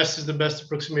the past is the best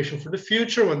approximation for the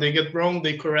future. When they get wrong,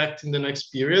 they correct in the next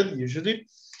period, usually.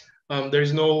 There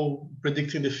is no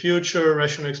predicting the future,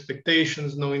 rational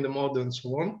expectations, knowing the model, and so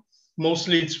on.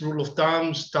 Mostly it's rule of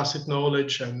thumbs, tacit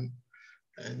knowledge, and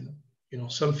you know,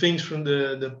 some things from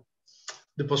the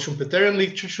post-Schumpeterian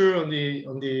literature on the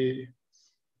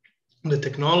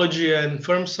technology and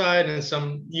firm side, and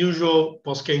some usual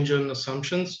post-Keynesian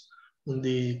assumptions on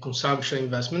the consumption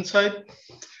investment side.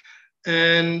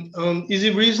 And is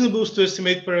it reasonable to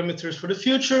estimate parameters for the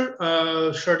future?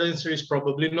 Short answer is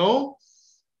probably no.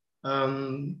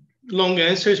 Long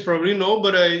answer is probably no,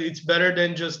 but it's better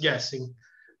than just guessing.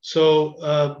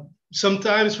 So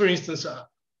sometimes, for instance, I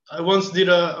once did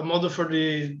a model for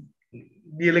the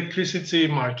electricity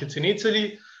markets in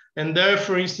Italy. And there,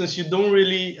 for instance, you don't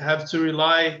really have to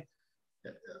rely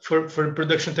for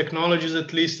production technologies,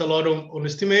 at least a lot on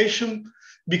estimation,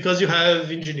 because you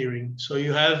have engineering. So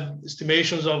you have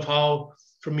estimations of how,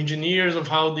 from engineers, of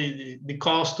how the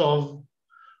cost of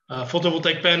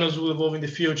photovoltaic panels will evolve in the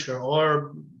future,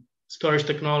 or storage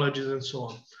technologies and so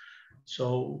on.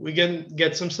 So we can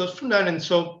get some stuff from that. And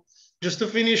so just to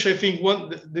finish, I think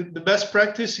the best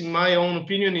practice, in my own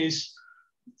opinion, is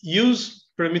use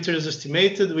parameters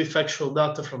estimated with actual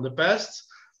data from the past.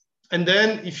 And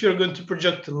then if you're going to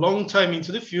project a long time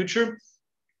into the future,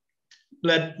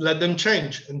 let them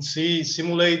change and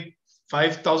simulate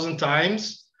 5,000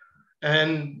 times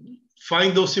and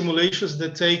find those simulations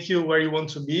that take you where you want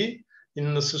to be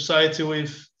in a society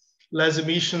with less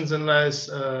emissions and less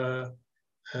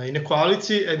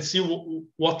inequality, and see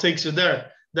what takes you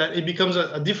there. That it becomes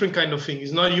a different kind of thing.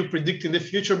 It's not you predicting the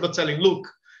future, but telling, look,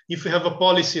 if you have a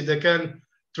policy that can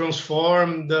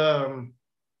transform the,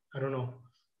 I don't know,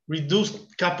 reduce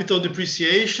capital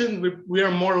depreciation, we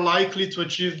are more likely to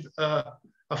achieve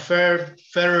a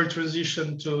fairer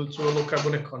transition to a low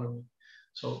carbon economy.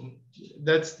 So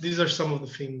these are some of the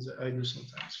things I do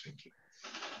sometimes. Thank you.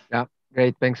 Yeah,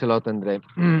 great. Thanks a lot, André.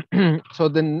 So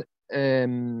then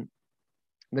the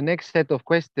next set of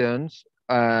questions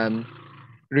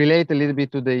relate a little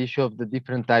bit to the issue of the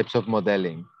different types of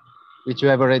modeling, which you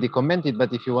have already commented,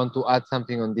 but if you want to add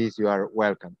something on this, you are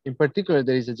welcome. In particular,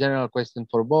 there is a general question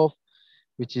for both,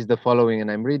 which is the following,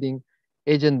 and I'm reading.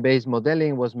 Agent-based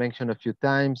modeling was mentioned a few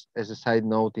times as a side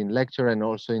note in lecture and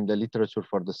also in the literature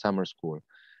for the summer school.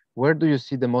 Where do you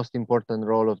see the most important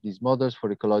role of these models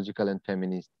for ecological and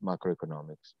feminist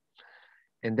macroeconomics?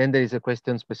 And then there is a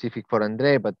question specific for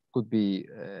André, but could be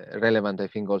relevant, I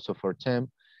think, also for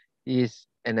Cem,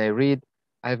 and I read,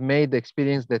 I've made the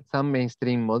experience that some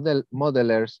mainstream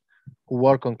modelers who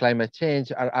work on climate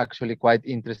change are actually quite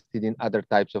interested in other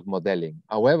types of modeling.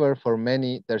 However, for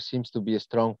many, there seems to be a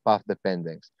strong path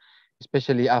dependence,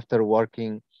 especially after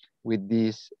working with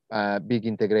these big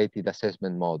integrated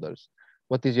assessment models.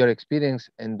 What is your experience,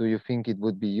 and do you think it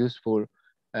would be useful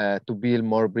to build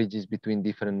more bridges between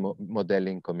different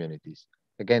modeling communities?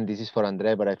 Again, this is for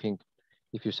André, but I think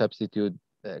if you substitute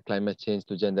climate change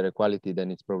to gender equality,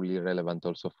 then it's probably relevant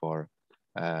also for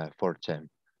Cem.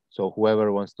 So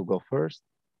whoever wants to go first,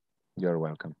 you're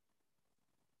welcome.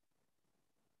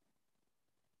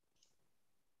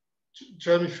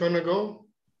 Cem, if you want to go?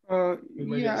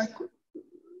 Yeah,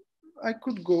 I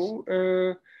could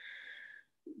go.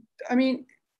 I mean,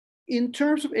 in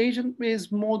terms of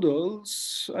agent-based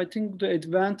models, I think the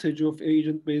advantage of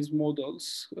agent-based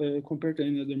models compared to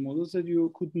any other models that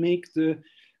you could make the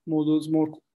models more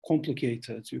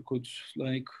complicated. You could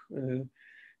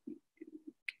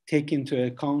take into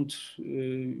account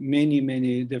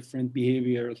many different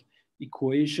behavioral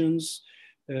equations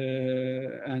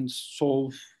and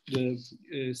solve the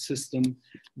system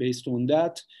based on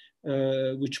that,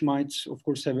 which might, of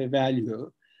course, have a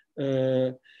value.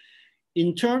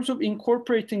 In terms of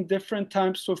incorporating different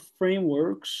types of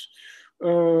frameworks,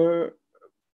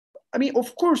 I mean,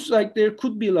 of course, there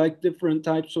could be different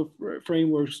types of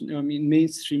frameworks. I mean,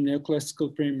 mainstream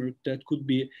neoclassical framework that could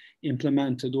be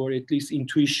implemented, or at least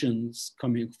intuitions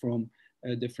coming from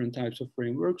different types of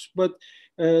frameworks. But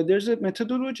there's a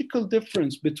methodological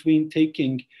difference between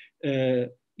taking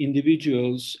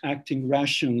individuals acting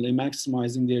rationally,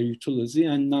 maximizing their utility,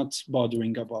 and not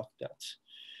bothering about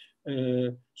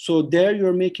that. So there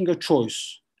you're making a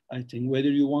choice, I think,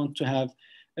 whether you want to have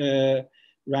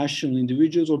rational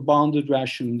individuals or bounded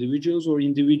rational individuals, or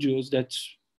individuals that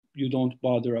you don't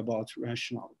bother about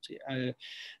rationality.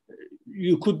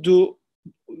 You could do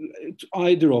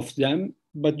either of them,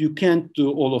 but you can't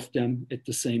do all of them at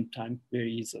the same time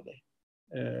very easily.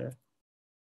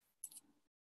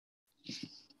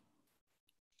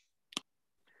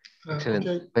 Excellent.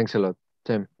 Okay. Thanks a lot,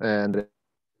 Cem. André.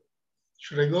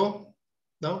 Should I go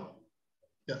now?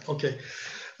 Yeah, okay.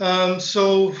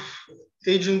 So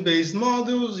agent-based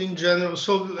models in general.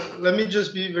 So let me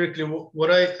just be very clear. What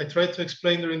I tried to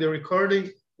explain during the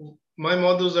recording, my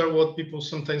models are what people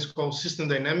sometimes call system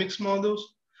dynamics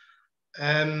models.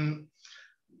 And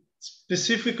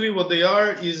specifically what they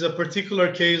are is a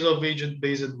particular case of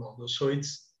agent-based model. So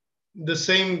it's the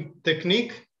same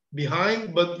technique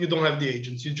behind, but you don't have the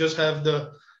agents. You just have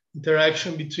the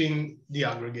interaction between the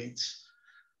aggregates.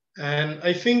 And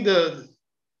I think the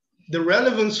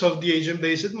relevance of the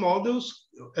agent-based models,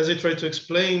 as I tried to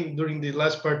explain during the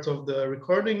last part of the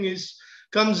recording,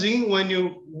 comes in when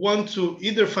you want to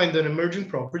either find an emerging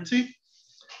property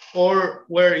or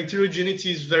where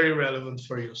heterogeneity is very relevant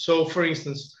for you. So for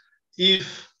instance,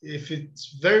 if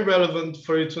it's very relevant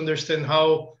for you to understand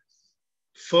how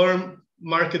firm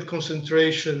market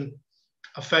concentration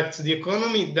affects the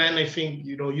economy, then I think,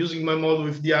 using my model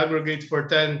with the aggregate for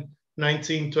 10,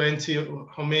 19, 20,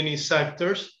 how many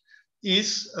sectors,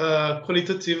 is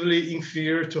qualitatively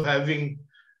inferior to having,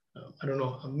 I don't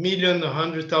know, 1 million,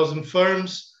 100,000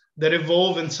 firms that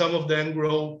evolve, and some of them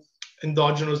grow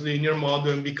endogenously in your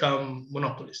model and become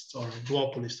monopolists or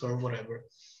duopolists or whatever.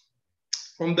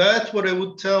 On that, what I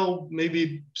would tell,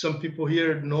 maybe some people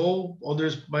here know,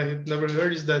 others might have never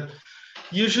heard, is that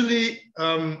usually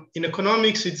in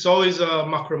economics, it's always a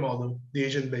macro model, the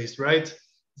agent-based, right?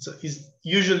 It's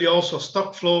usually also a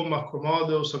stock flow, macro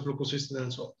model, subgroup consistent,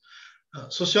 and so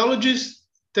on. Sociologists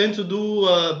tend to do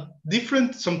a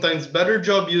different, sometimes better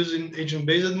job using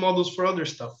agent-based models for other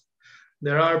stuff.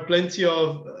 There are plenty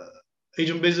of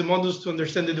agent-based models to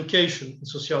understand education and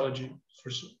sociology,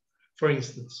 for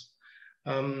instance.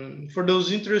 For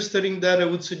those interested in that, I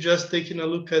would suggest taking a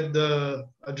look at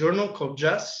a journal called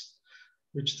JAS,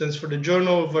 which stands for the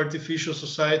Journal of Artificial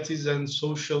Societies and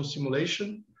Social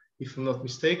Simulation, if I'm not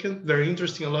mistaken. Very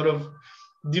interesting, a lot of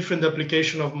different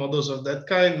application of models of that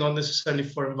kind, not necessarily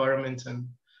for environment and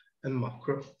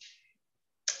macro.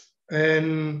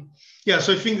 And yeah,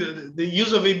 so I think the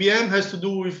use of ABM has to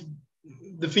do with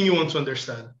the thing you want to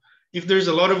understand. If there's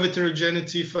a lot of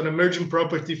heterogeneity, if an emerging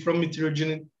property from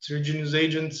heterogeneous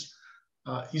agents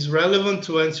is relevant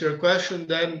to answer your question,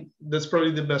 then that's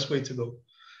probably the best way to go.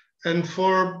 And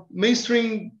for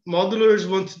mainstream modelers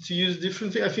wanted to use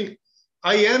different things, I think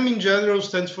IM in general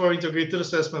stands for integrated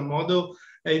assessment model.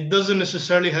 And it doesn't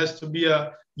necessarily has to be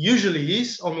usually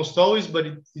is, almost always, but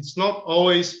it's not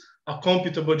always a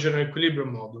computable general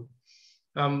equilibrium model.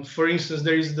 For instance,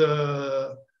 there is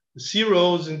the C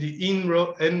roads and the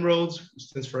N roads,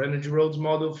 stands for energy roads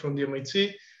model from the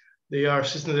MIT. They are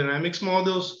system dynamics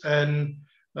models, and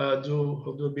I'll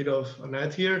do a bit of an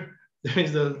ad here. There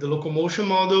is the locomotion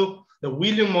model, the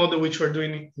William model, which we're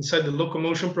doing inside the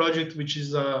locomotion project, which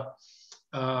is a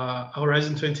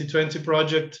Horizon 2020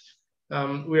 project.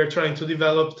 We are trying to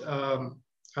develop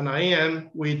an IAM,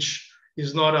 which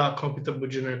is not a computable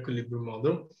general equilibrium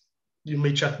model. You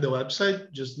may check the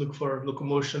website, just look for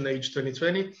locomotion age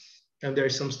 2020, and there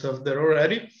is some stuff there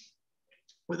already.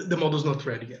 The model's not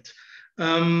ready yet.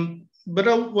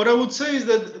 But what I would say is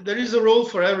that there is a role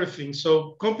for everything.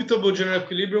 So computable general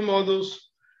equilibrium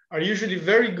models are usually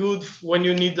very good when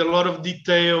you need a lot of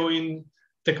detail in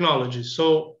technology.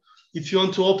 So if you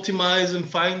want to optimize and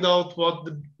find out what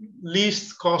the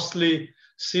least costly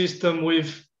system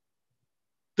with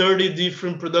 30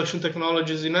 different production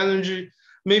technologies in energy,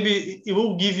 maybe it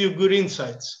will give you good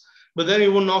insights, but then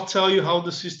it will not tell you how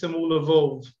the system will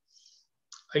evolve.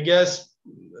 I guess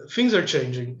things are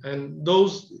changing, and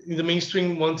those in the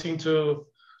mainstream wanting to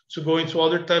go into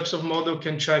other types of model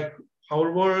can check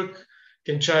our work,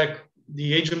 can check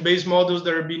the agent-based models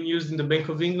that are being used in the Bank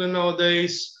of England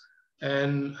nowadays.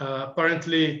 And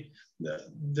apparently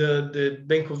the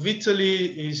Bank of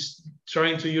Italy is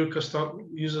trying to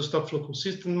use a stock-flow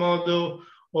consistent model.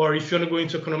 Or if you want to go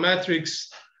into econometrics,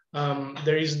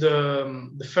 there is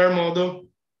the FAIR model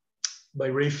by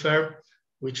Ray Fair,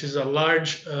 which is a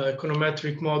large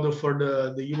econometric model for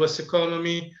the US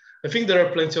economy. I think there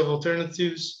are plenty of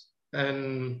alternatives.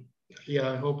 And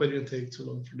yeah, I hope I didn't take too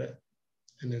long for that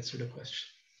and answer the question.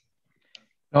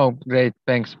 Oh, great,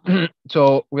 thanks.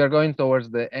 So we are going towards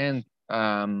the end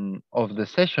of the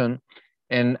session,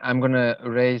 and I'm going to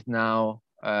raise now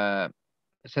a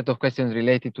set of questions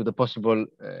related to the possible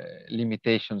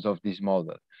limitations of this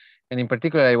model. And in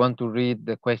particular, I want to read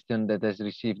the question that has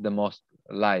received the most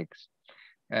likes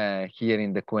here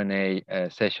in the Q&A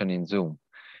session in Zoom.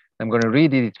 I'm going to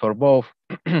read it. It's for both.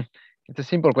 It's a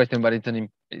simple question, but it's an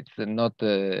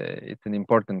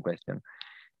important question.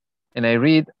 And I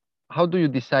read, how do you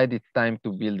decide it's time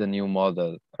to build a new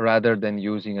model rather than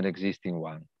using an existing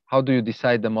one? How do you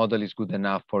decide the model is good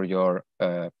enough for your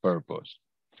purpose?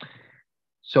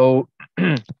 So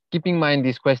keep in mind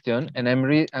this question, and I'm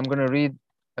going to read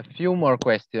a few more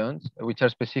questions, which are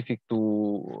specific to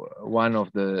one of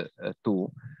the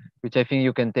two, which I think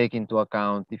you can take into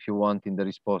account if you want in the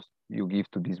response you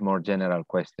give to this more general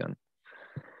question.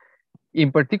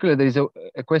 In particular, there is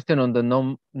a question on the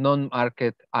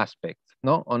non-market aspects,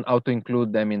 on how to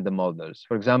include them in the models.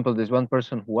 For example, there's one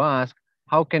person who asked,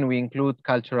 how can we include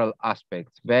cultural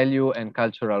aspects, value and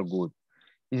cultural good?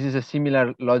 Is this a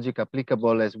similar logic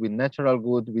applicable as with natural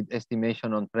good, with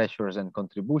estimation on pressures and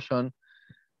contribution?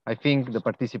 I think the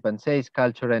participant says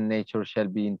culture and nature shall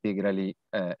be integrally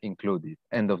included,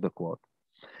 end of the quote.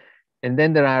 And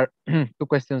then there are two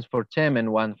questions for Cem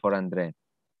and one for André.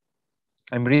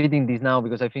 I'm reading these now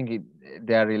because I think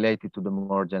they are related to the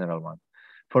more general one.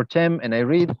 For Cem, and I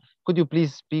read, could you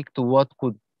please speak to what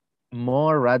could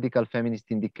more radical feminist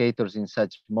indicators in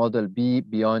such model be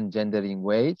beyond gendering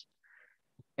wage?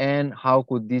 And how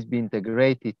could this be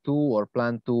integrated to or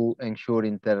planned to ensure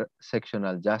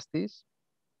intersectional justice?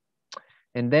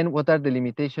 And then what are the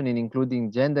limitations in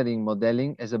including gendering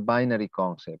modeling as a binary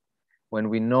concept, when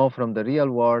we know from the real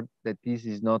world that this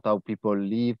is not how people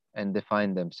live and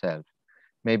define themselves?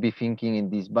 Maybe thinking in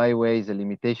this byway is a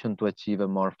limitation to achieve a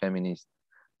more feminist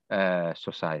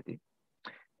society.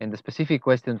 And the specific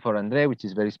question for André, which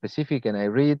is very specific, and I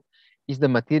read, is the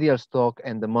material stock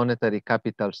and the monetary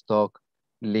capital stock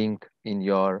link in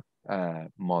your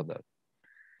model?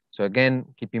 So again,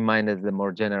 keep in mind as the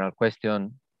more general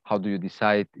question, how do you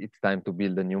decide it's time to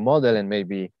build a new model, and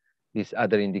maybe these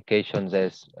other indications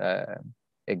as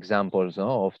examples,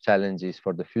 no, of challenges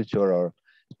for the future or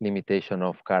limitation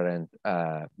of current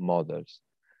models.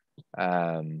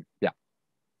 Yeah,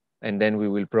 and then we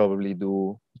will probably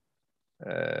do,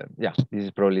 yeah, this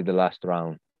is probably the last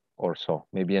round or so.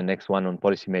 Maybe a next one on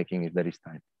policymaking if there is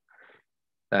time.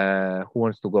 Who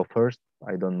wants to go first?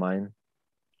 I don't mind.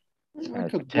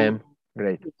 Cem,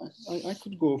 great. I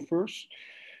could go first.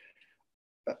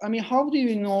 I mean, how do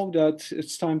you know that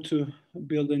it's time to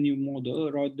build a new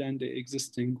model rather than the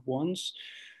existing ones?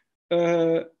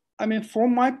 I mean,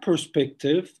 from my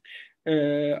perspective,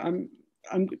 I'm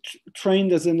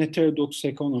trained as an heterodox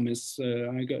economist.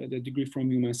 I got a degree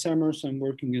from Amherst. I'm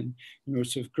working in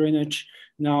University of Greenwich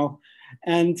now,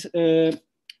 and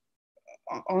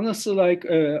honestly, like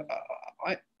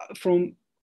from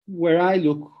where I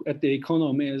look at the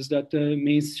economy is that the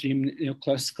mainstream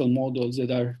classical models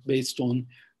that are based on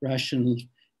rational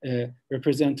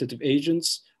representative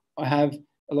agents have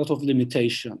a lot of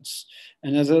limitations.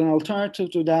 And as an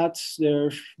alternative to that, there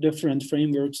are different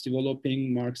frameworks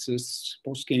developing, Marxist,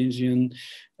 post-Keynesian,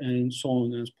 and so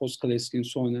on, and post-Kalecki, and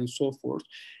so on and so forth.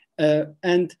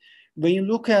 And when you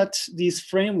look at these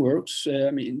frameworks,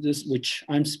 I mean, this which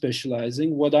I'm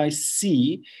specializing, what I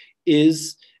see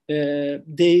is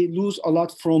they lose a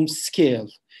lot from scale,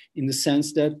 in the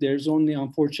sense that there's only,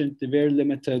 unfortunately, very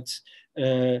limited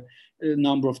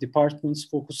number of departments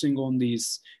focusing on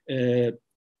these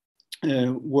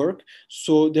work.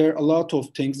 So there are a lot of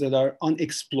things that are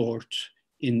unexplored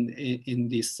in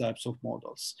these types of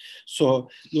models. So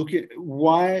look at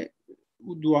why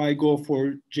do I go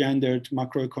for gendered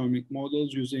macroeconomic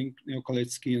models using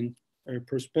Kaleckian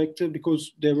perspective?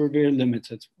 Because they were very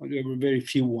limited. There were very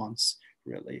few ones,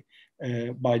 really,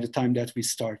 by the time that we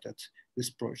started this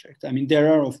project. I mean,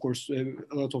 there are, of course, a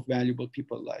lot of valuable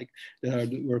people like that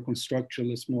work on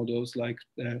structuralist models like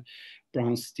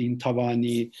Brownstein,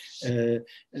 Tavani,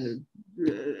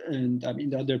 and I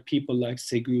mean, other people like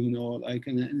Seguno, like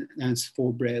Nancy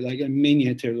Faubre, like many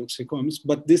heterodox economists.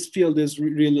 But this field is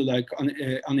really like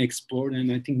unexplored,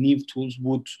 and I think new tools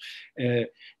would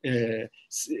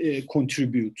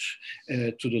contribute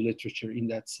to the literature in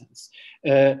that sense.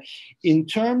 In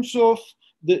terms of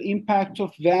the impact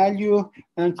of value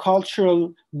and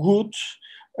cultural good,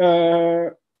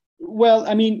 well,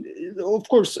 I mean, of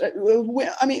course,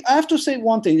 I mean, I have to say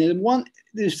one thing. One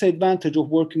disadvantage of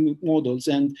working with models,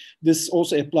 and this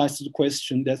also applies to the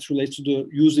question that relates to the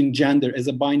using gender as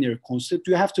a binary concept,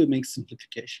 you have to make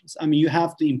simplifications. I mean, you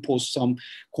have to impose some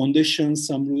conditions,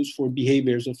 some rules for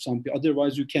behaviors of some people.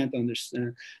 Otherwise, you can't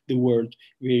understand the world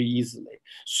very easily.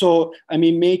 So, I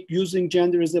mean, using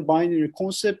gender as a binary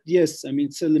concept, yes, I mean,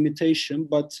 it's a limitation,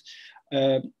 but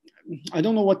I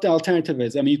don't know what the alternative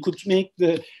is. I mean, you could make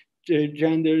the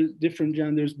different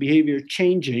genders behavior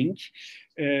changing,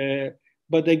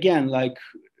 but again, like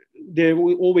there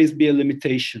will always be a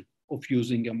limitation of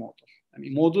using a model. I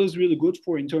mean, model is really good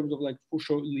for in terms of like for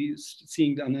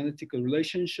seeing the analytical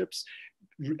relationships,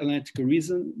 analytical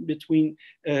reason between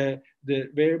the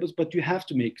variables, but you have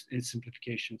to make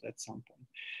simplifications at some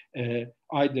point,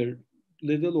 either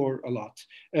little or a lot.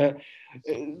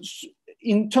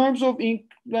 In terms of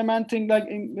implementing like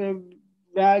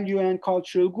value and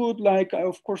cultural good, like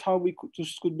of course how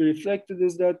this could be reflected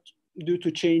is that due to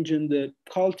change in the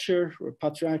culture or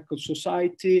patriarchal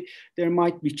society, there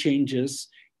might be changes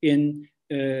in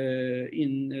the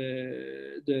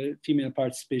female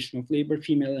participation of labor,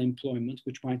 female employment,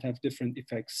 which might have different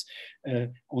effects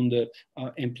on the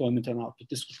employment and output.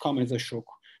 This could come as a shock,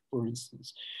 for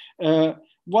instance.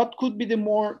 What could be the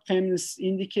more feminist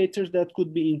indicators that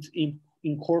could be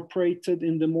incorporated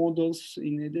in the models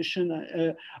in addition?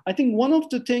 I think one of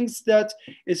the things that,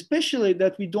 especially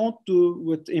that we don't do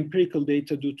with empirical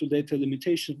data due to data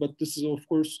limitations, but this is of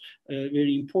course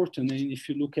very important. And if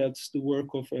you look at the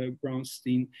work of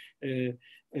Brownstein,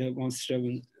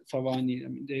 Tavani, I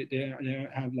mean, they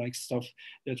have like stuff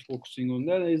that's focusing on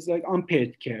that. It's like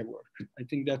unpaid care work. I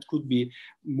think that could be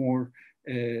more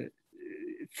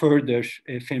further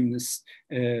feminist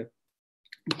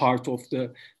part of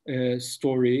the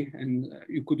story, and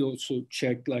you could also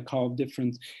check like how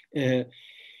different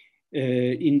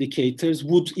indicators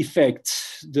would affect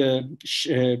the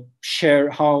share,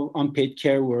 how unpaid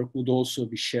care work would also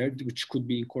be shared, which could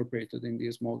be incorporated in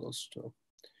these models too.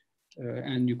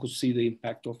 And you could see the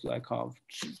impact of like how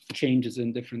changes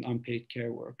in different unpaid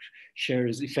care work share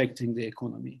is affecting the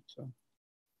economy. So.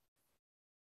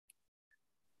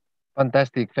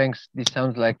 Fantastic, thanks. This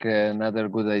sounds like another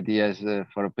good idea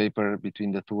for a paper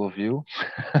between the two of you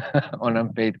on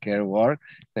unpaid care work.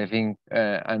 I think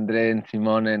André and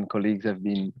Simone and colleagues have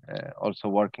been also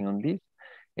working on this.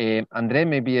 André,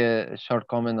 maybe a short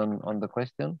comment on the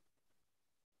question.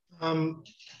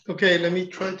 Okay, let me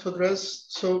try to address.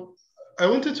 So I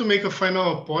wanted to make a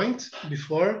final point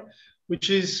before, which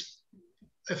is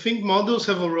I think models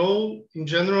have a role in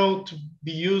general to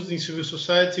be used in civil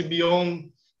society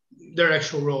beyond their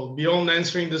actual role, beyond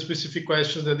answering the specific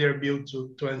questions that they're built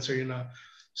to answer in a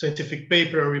scientific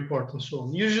paper or report and so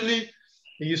on. Usually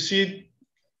you see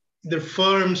the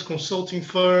firms, consulting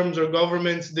firms or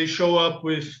governments, they show up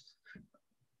with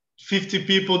 50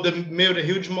 people that made a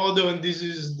huge model and this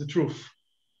is the truth,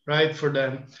 right, for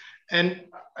them. And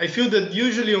I feel that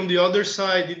usually on the other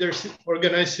side, either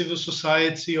organized civil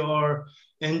society or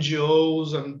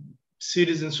NGOs and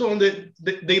cities and so on,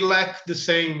 they lack the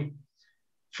same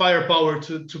firepower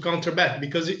to counter back,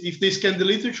 because if they scan the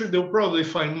literature, they'll probably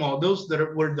find models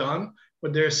that were done,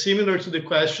 but they're similar to the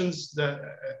questions that,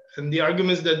 and the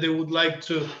arguments that they would like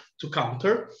to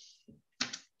counter.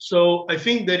 So I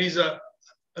think there is a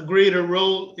greater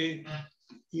role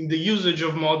in the usage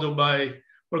of model by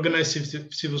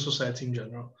organized civil society in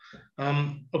general.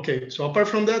 Okay, so apart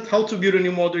from that, how to build a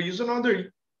new model, use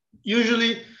another.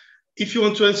 Usually, if you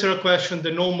want to answer a question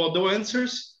that no model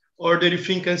answers, or that you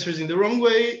think answers in the wrong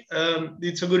way,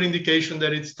 it's a good indication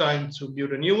that it's time to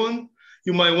build a new one.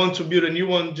 You might want to build a new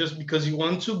one just because you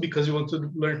want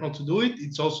to learn how to do it.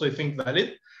 It's also, I think,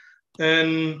 valid.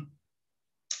 And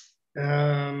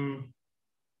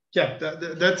yeah,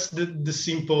 that's the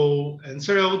simple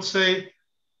answer, I would say.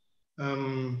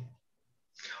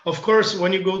 Of course,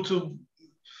 when you go to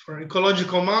for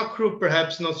ecological macro,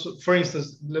 perhaps not so. For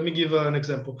instance, let me give an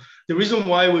example. The reason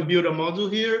why we built a model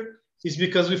here is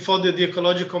because we thought that the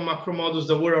ecological macro models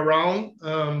that were around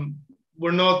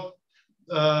were not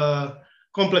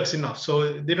complex enough.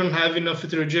 So they don't have enough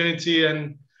heterogeneity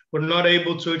and were not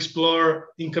able to explore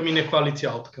income inequality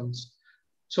outcomes.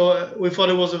 So we thought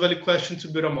it was a valid question to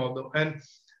build a model. And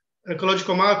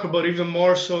ecological macro, but even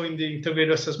more so in the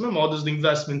integrated assessment models, the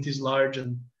investment is large,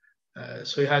 and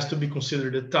so it has to be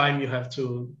considered the time you have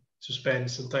to spend,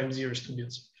 sometimes years to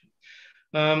build something.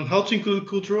 How to include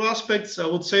cultural aspects? I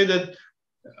would say that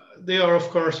they are, of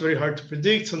course, very hard to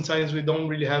predict. Sometimes we don't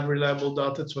really have reliable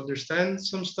data to understand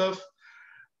some stuff.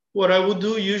 What I would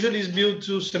do usually is build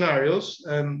two scenarios.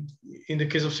 In the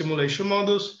case of simulation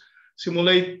models,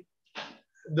 simulate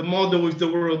the model with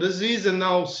the world as is, and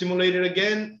now simulate it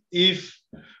again if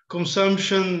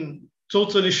consumption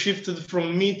totally shifted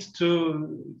from meat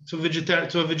to a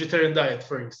vegetarian diet,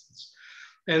 for instance.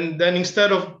 And then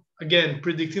instead of, again,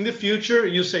 predicting the future,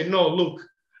 you say, no, look,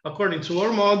 according to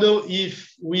our model,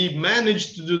 if we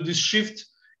manage to do this shift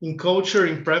in culture,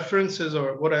 in preferences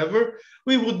or whatever,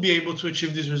 we would be able to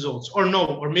achieve these results. Or no,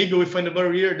 or maybe we find a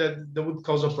barrier that would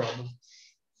cause a problem.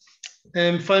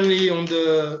 And finally, on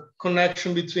the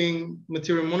connection between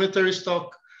material and monetary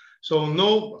stock. So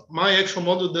no, my actual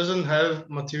model doesn't have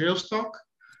material stock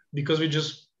because we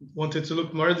just wanted to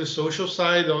look more at the social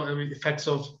side or the effects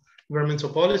of environmental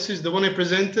policies. The one I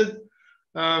presented,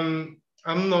 I'm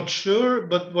not sure,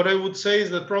 but what I would say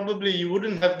is that probably you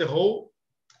wouldn't have the whole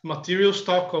material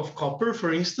stock of copper,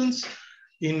 for instance,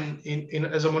 in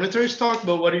as a monetary stock,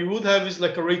 but what you would have is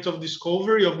like a rate of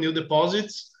discovery of new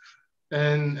deposits,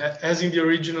 and as in the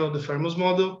original, the Fermus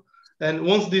model. And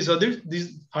once these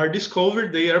are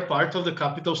discovered, they are part of the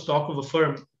capital stock of a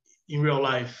firm in real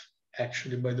life,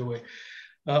 actually, by the way,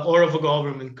 or of a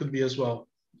government could be as well.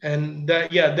 And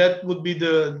that, yeah, that would be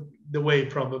the way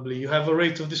probably. You have a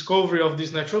rate of discovery of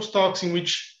these natural stocks in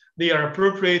which they are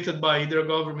appropriated by either a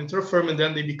government or a firm, and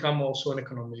then they become also an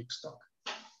economic stock.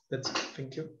 That's it.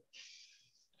 Thank you.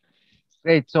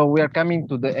 Great. So we are coming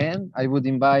to the end. I would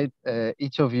invite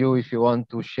each of you, if you want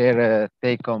to share a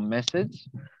take-home message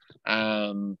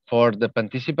for the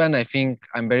participant. I think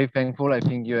I'm very thankful. I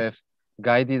think you have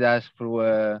guided us through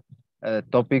a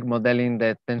topic modeling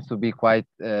that tends to be quite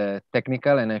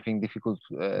technical and I think difficult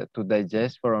to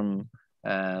digest from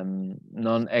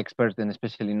non-experts and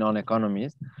especially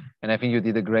non-economists. And I think you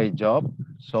did a great job.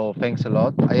 So thanks a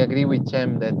lot. I agree with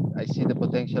Cem that I see the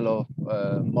potential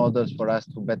of models for us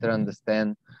to better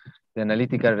understand the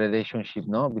analytical relationship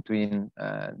between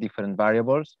different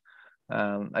variables.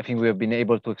 I think we have been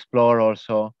able to explore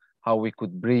also how we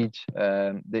could bridge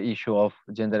the issue of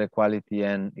gender equality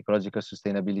and ecological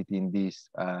sustainability in these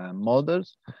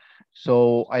models.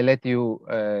 So I let you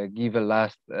give a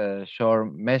last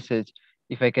short message.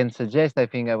 If I can suggest, I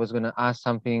think I was going to ask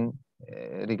something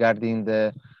regarding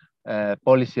the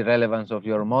policy relevance of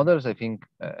your models. I think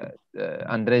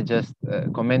André just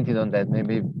commented on that.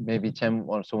 Maybe Cem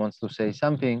also wants to say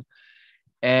something.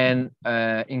 And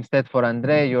instead for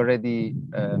André, you already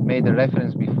made a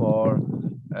reference before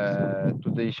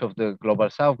to the issue of the Global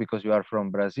South because you are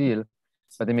from Brazil.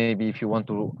 But then maybe if you want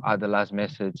to add a last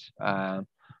message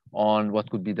on what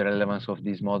could be the relevance of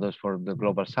these models for the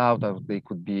Global South, how they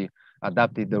could be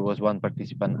adapted. There was one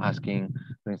participant asking,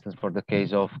 for instance, for the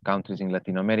case of countries in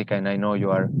Latin America, and I know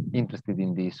you are interested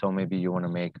in this, so maybe you want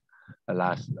to make a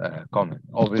last comment.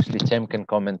 Obviously, Cem can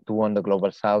comment too on the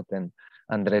Global South and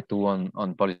André too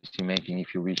on policy making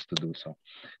if you wish to do so.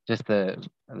 Just a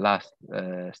last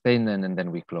statement and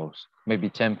then we close. Maybe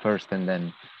Cem first and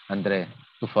then André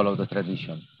to follow the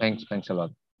tradition. Thanks a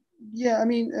lot. Yeah, I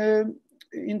mean,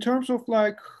 in terms of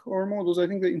like our models, I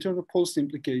think that in terms of policy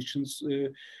implications,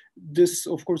 this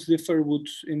of course differ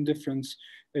in different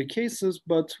cases,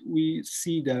 but we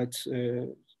see that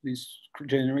this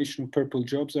generation of purple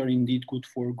jobs are indeed good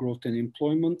for growth and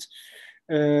employment.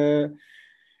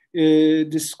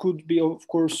 This could be, of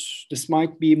course, this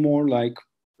might be more like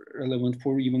relevant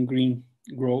for even green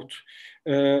growth.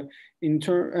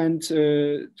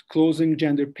 Closing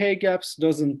gender pay gaps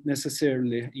doesn't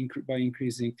necessarily, by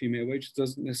increasing female wages,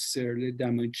 doesn't necessarily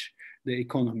damage the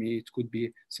economy. It could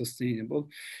be sustainable.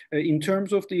 In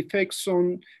terms of the effects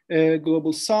on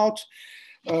Global South,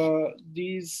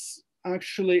 these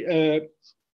actually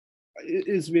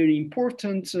is very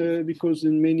important because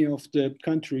in many of the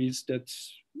countries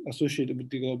that's associated with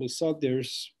the Global South,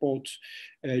 there's both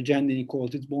gender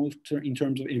inequalities, both in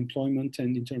terms of employment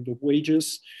and in terms of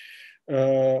wages.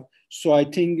 So I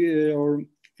think our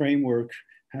framework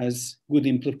has good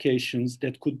implications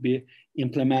that could be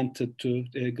implemented to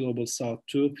the Global South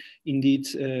too. Indeed,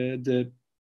 the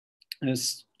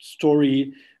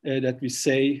story that we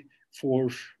say for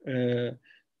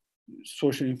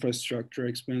social infrastructure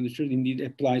expenditure indeed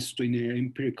applies to in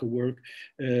empirical work.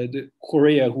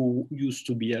 Korea, who used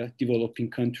to be a developing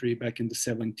country back in the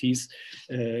 70s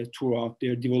throughout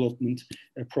their development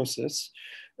process.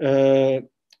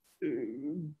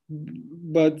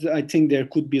 But I think there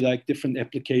could be like different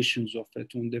applications of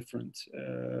it on different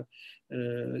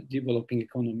developing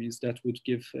economies that would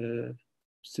give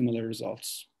similar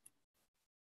results.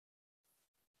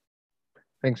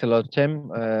 Thanks a lot, Cem.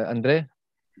 André,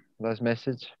 last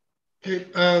message. Okay,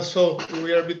 so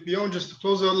we are a bit beyond. Just to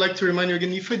close, I would like to remind you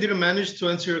again, if I didn't manage to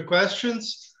answer your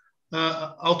questions,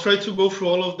 I'll try to go through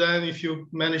all of them if you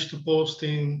manage to post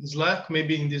in Slack,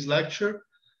 maybe in this lecture.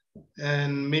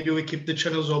 And maybe we keep the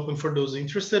channels open for those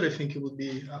interested. I think it would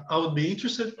be, I would be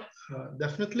interested,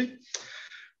 definitely.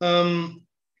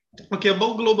 Okay,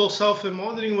 about Global South and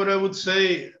modeling, what I would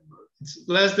say, it's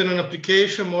less than an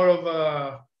application, more of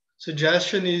a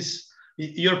suggestion is,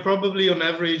 you're probably on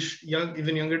average young,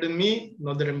 even younger than me.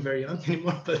 Not that I'm very young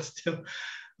anymore, but still.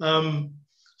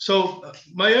 So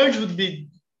my urge would be,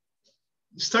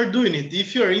 start doing it.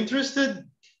 If you're interested,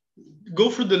 go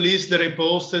through the list that I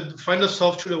posted, find a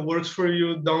software that works for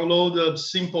you, download a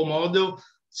simple model,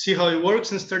 see how it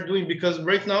works and start doing. Because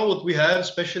right now what we have,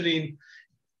 especially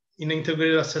in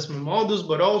integrated assessment models,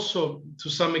 but also to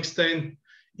some extent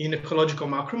in ecological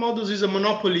macro models, is a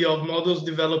monopoly of models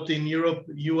developed in Europe,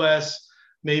 US,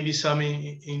 maybe some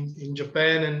in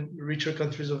Japan and richer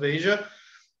countries of Asia.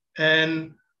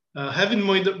 And having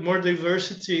more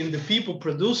diversity in the people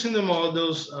producing the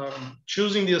models,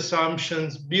 choosing the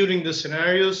assumptions, building the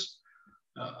scenarios,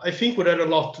 I think would add a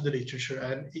lot to the literature.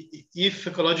 And if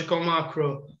ecological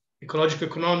macro, ecological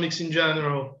economics in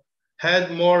general,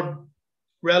 had more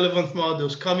relevant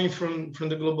models coming from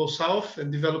the Global South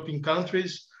and developing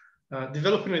countries,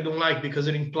 developing I don't like because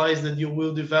it implies that you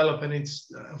will develop, and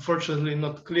it's unfortunately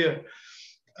not clear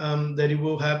that it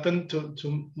will happen to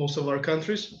most of our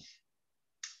countries.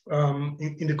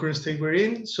 In the current state we're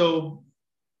in. So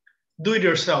do it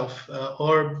yourself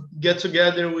or get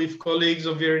together with colleagues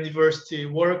of your university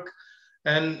work.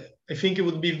 And I think it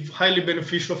would be highly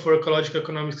beneficial for ecological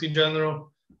economics in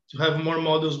general to have more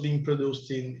models being produced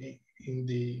in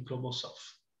the Global South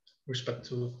with respect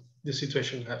to the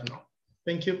situation we have now.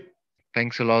 Thank you.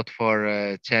 Thanks a lot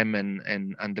for Cem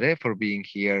and André for being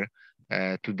here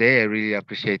today. I really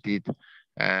appreciated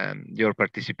your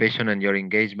participation and your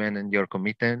engagement and your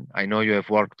commitment. I know you have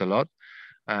worked a lot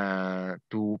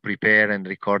to prepare and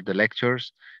record the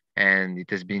lectures, and it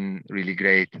has been really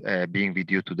great being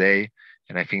with you today.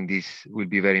 And I think this will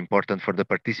be very important for the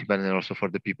participants and also for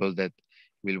the people that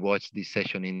will watch this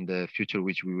session in the future,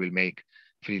 which we will make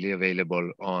freely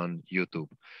available on YouTube.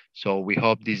 So we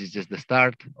hope this is just the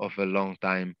start of a long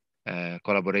time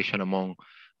collaboration among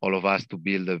all of us to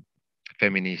build a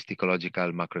feminist ecological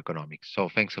macroeconomics. So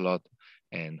thanks a lot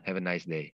and have a nice day.